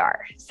you're the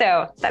star.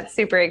 So that's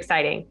super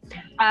exciting.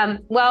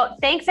 Well,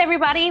 thanks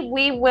everybody.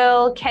 We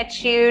will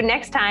catch you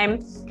next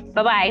time.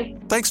 Bye-bye.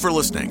 Thanks for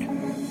listening.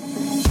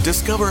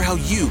 Discover how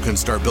you can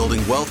start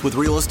building wealth with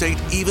real estate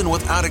even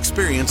without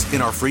experience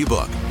in our free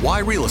book, Why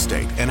Real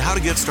Estate and How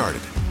to Get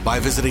Started, by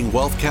visiting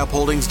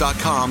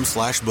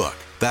wealthcapholdings.com/book.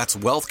 That's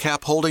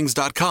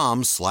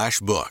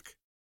wealthcapholdings.com/book.